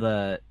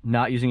the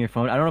not using your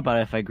phone. I don't know about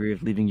if I agree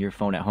with leaving your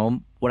phone at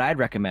home. What I'd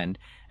recommend,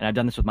 and I've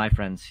done this with my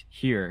friends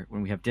here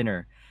when we have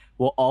dinner,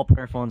 we'll all put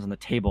our phones on the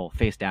table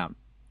face down,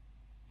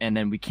 and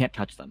then we can't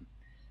touch them.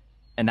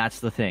 And that's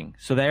the thing.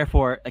 So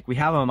therefore, like, we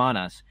have them on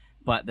us,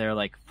 but they're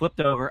like flipped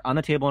over on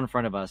the table in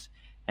front of us,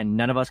 and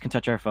none of us can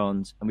touch our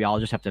phones, and we all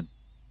just have to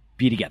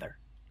be together.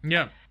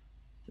 Yeah.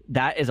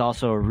 That is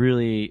also a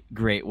really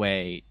great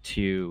way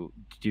to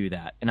do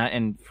that.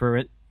 And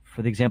for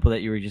the example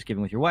that you were just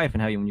giving with your wife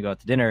and how when you go out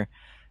to dinner,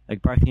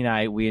 like Barthy and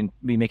I, we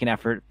make an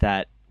effort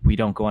that we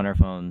don't go on our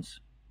phones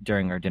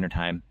during our dinner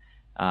time,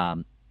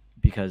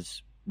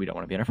 because we don't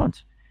want to be on our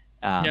phones.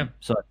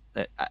 So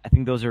I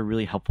think those are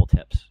really helpful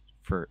tips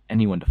for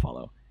anyone to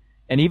follow.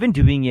 And even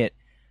doing it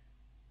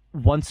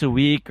once a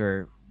week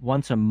or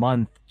once a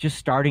month, just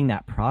starting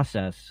that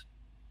process,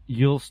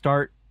 you'll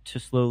start to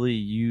slowly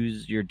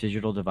use your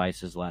digital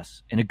devices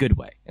less in a good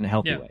way, in a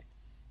healthy way.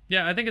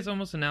 Yeah, I think it's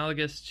almost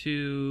analogous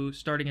to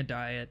starting a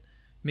diet,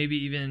 maybe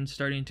even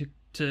starting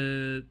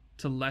to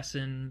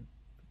lessen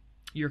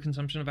your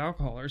consumption of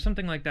alcohol or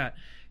something like that.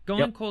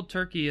 Going cold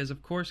turkey is,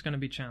 of course, going to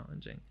be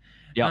challenging.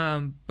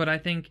 But I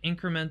think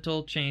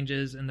incremental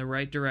changes in the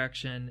right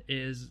direction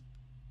is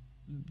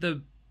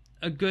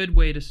a good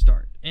way to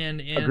start.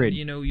 And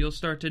you know, you'll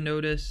start to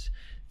notice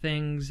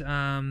things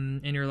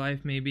in your life.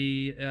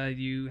 Maybe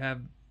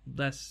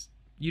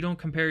you don't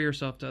compare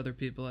yourself to other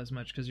people as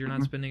much because you're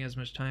not spending as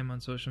much time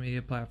on social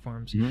media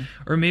platforms.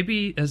 Or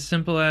maybe as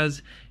simple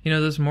as, you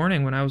know, this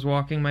morning when I was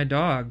walking my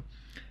dog,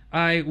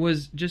 I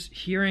was just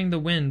hearing the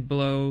wind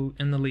blow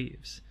in the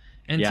leaves.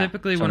 And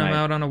typically when I'm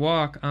out on a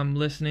walk, I'm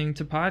listening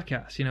to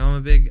podcasts. You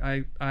know,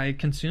 I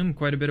consume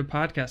quite a bit of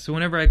podcasts. So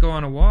whenever I go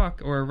on a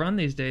walk or a run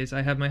these days,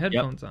 I have my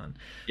headphones on.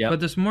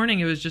 But this morning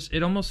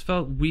it almost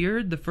felt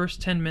weird the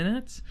first 10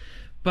 minutes.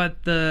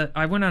 But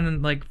I went on a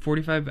like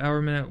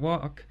 45-hour-minute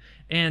walk.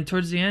 And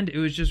towards the end, it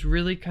was just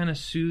really kind of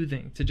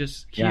soothing to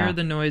just hear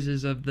the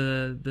noises of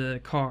the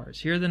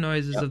cars, hear the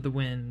noises of the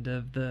wind,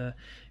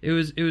 it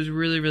was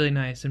really, really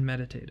nice and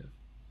meditative.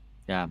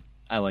 Yeah,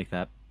 I like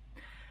that.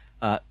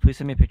 Please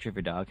send me a picture of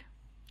your dog.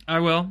 I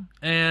will.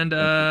 And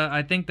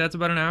I think that's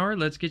about an hour.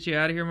 Let's get you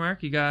out of here,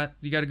 Mark. You got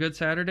a good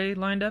Saturday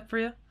lined up for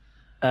you?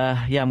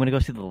 Yeah, I'm going to go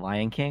see The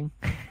Lion King.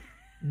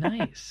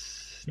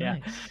 Nice.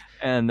 Nice.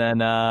 And then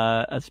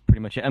that's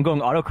pretty much it. I'm going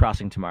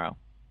autocrossing tomorrow.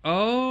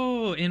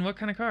 Oh, in what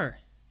kind of car?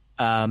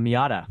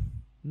 Miata.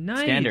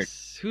 Nice. Standard.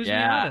 Who's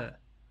Miata?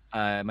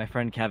 My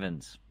friend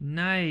Kevin's.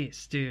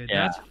 Nice, dude.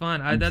 Yeah. That's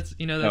fun. That's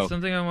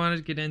something I wanted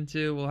to get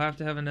into. We'll have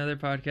to have another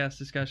podcast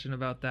discussion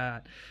about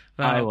that.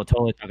 But, I will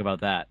totally talk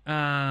about that.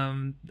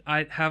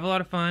 I have a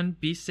lot of fun.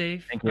 Be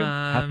safe. Thank you.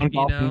 Have fun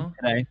golfing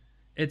today.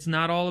 It's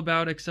not all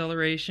about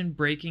acceleration.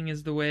 Braking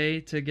is the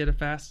way to get a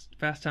fast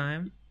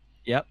time.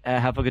 Yep.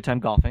 Have a good time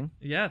golfing.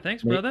 Yeah.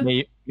 Thanks, brother.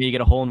 May you get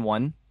a hole in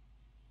one.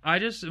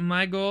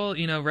 My goal,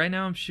 right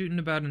now I'm shooting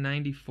about a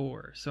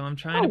 94, so I'm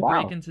trying to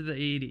break into the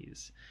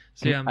 80s.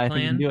 So yeah, I'm playing. I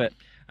think you can do it.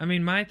 I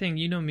mean, my thing,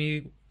 you know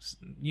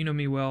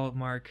me well,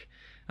 Mark.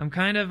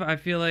 I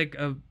feel like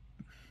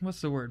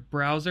what's the word?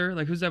 Browser?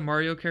 Like, who's that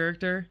Mario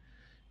character?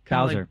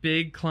 Kind of like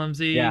big,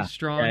 clumsy,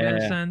 strong in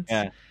a sense.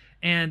 Yeah.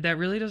 And that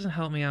really doesn't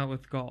help me out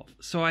with golf.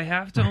 So I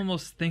have to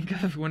almost think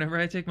of whenever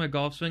I take my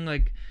golf swing,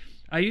 like,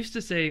 I used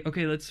to say,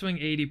 okay, let's swing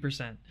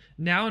 80%.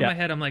 Now in my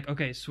head, I'm like,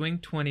 okay, swing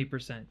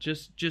 20%.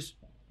 Just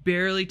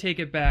barely take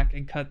it back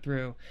and cut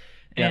through.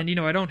 And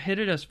I don't hit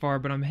it as far,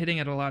 but I'm hitting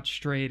it a lot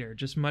straighter,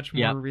 just much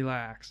more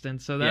relaxed.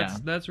 And so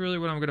that's really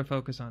what I'm going to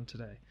focus on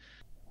today.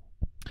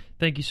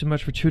 Thank you so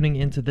much for tuning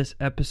into this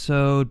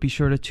episode. Be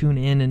sure to tune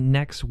in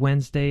next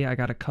Wednesday. I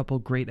got a couple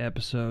great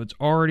episodes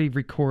already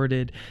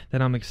recorded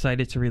that I'm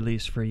excited to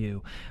release for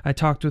you. I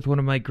talked with one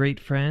of my great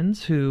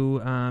friends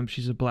who,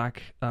 she's a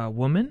black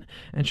woman,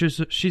 and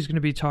she's going to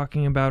be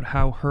talking about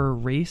how her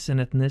race and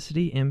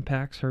ethnicity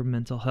impacts her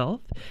mental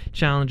health,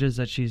 challenges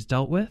that she's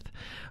dealt with.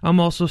 I'm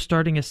also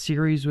starting a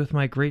series with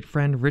my great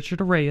friend Richard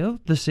Arreo,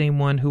 the same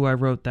one who I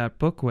wrote that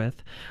book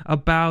with,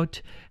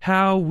 about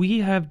how we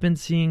have been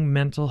seeing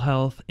mental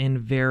health in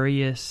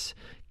various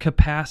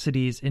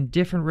capacities in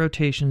different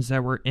rotations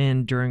that we're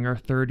in during our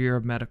third year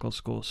of medical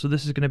school. So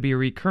this is going to be a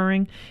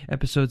recurring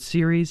episode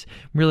series.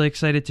 I'm really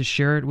excited to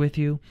share it with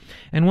you.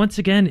 And once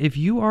again, if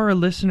you are a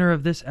listener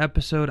of this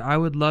episode, I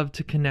would love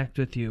to connect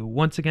with you.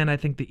 Once again, I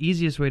think the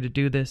easiest way to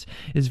do this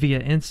is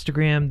via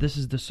Instagram. This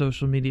is the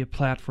social media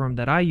platform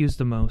that I use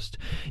the most.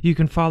 You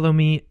can follow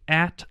me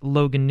at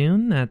Logan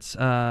Noon. That's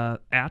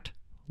at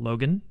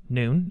Logan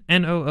Noon,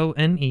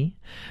 Noone.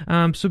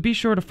 So be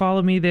sure to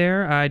follow me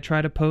there. I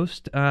try to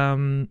post,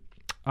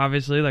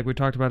 obviously, like we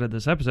talked about in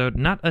this episode,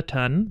 not a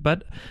ton,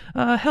 but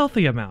a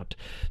healthy amount.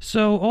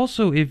 So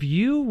also, if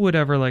you would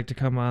ever like to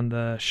come on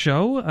the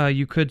show,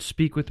 you could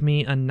speak with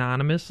me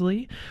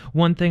anonymously.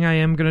 One thing I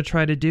am going to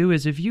try to do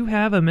is if you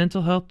have a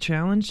mental health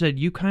challenge that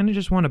you kind of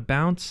just want to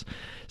bounce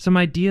some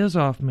ideas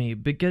off me,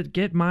 but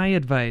get my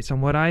advice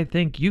on what I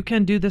think, you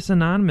can do this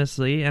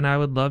anonymously, and I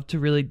would love to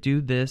really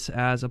do this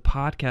as a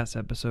podcast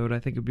episode. I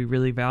think it would be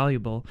really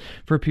valuable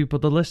for people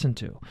to listen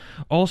to.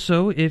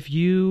 Also, if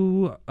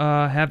you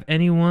have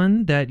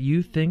anyone that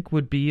you think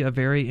would be a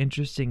very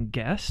interesting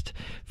guest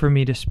for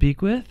me to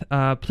speak with,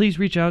 please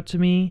reach out to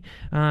me.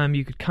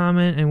 You could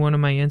comment in one of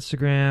my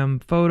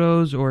Instagram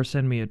photos or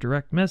send me a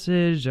direct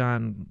message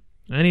on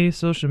any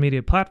social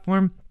media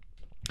platform.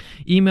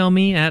 Email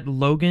me at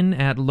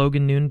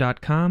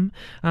logan@logannoon.com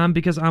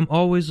because I'm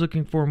always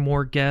looking for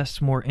more guests,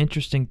 more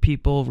interesting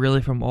people,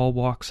 really from all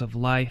walks of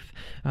life,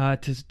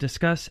 to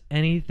discuss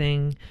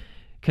anything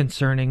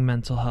concerning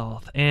mental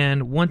health.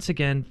 And once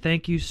again,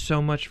 thank you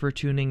so much for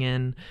tuning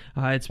in.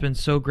 It's been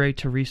so great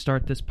to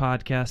restart this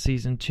podcast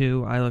season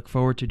 2. I look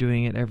forward to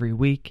doing it every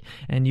week,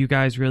 and you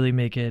guys really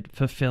make it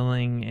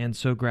fulfilling and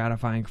so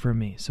gratifying for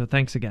me. So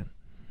thanks again.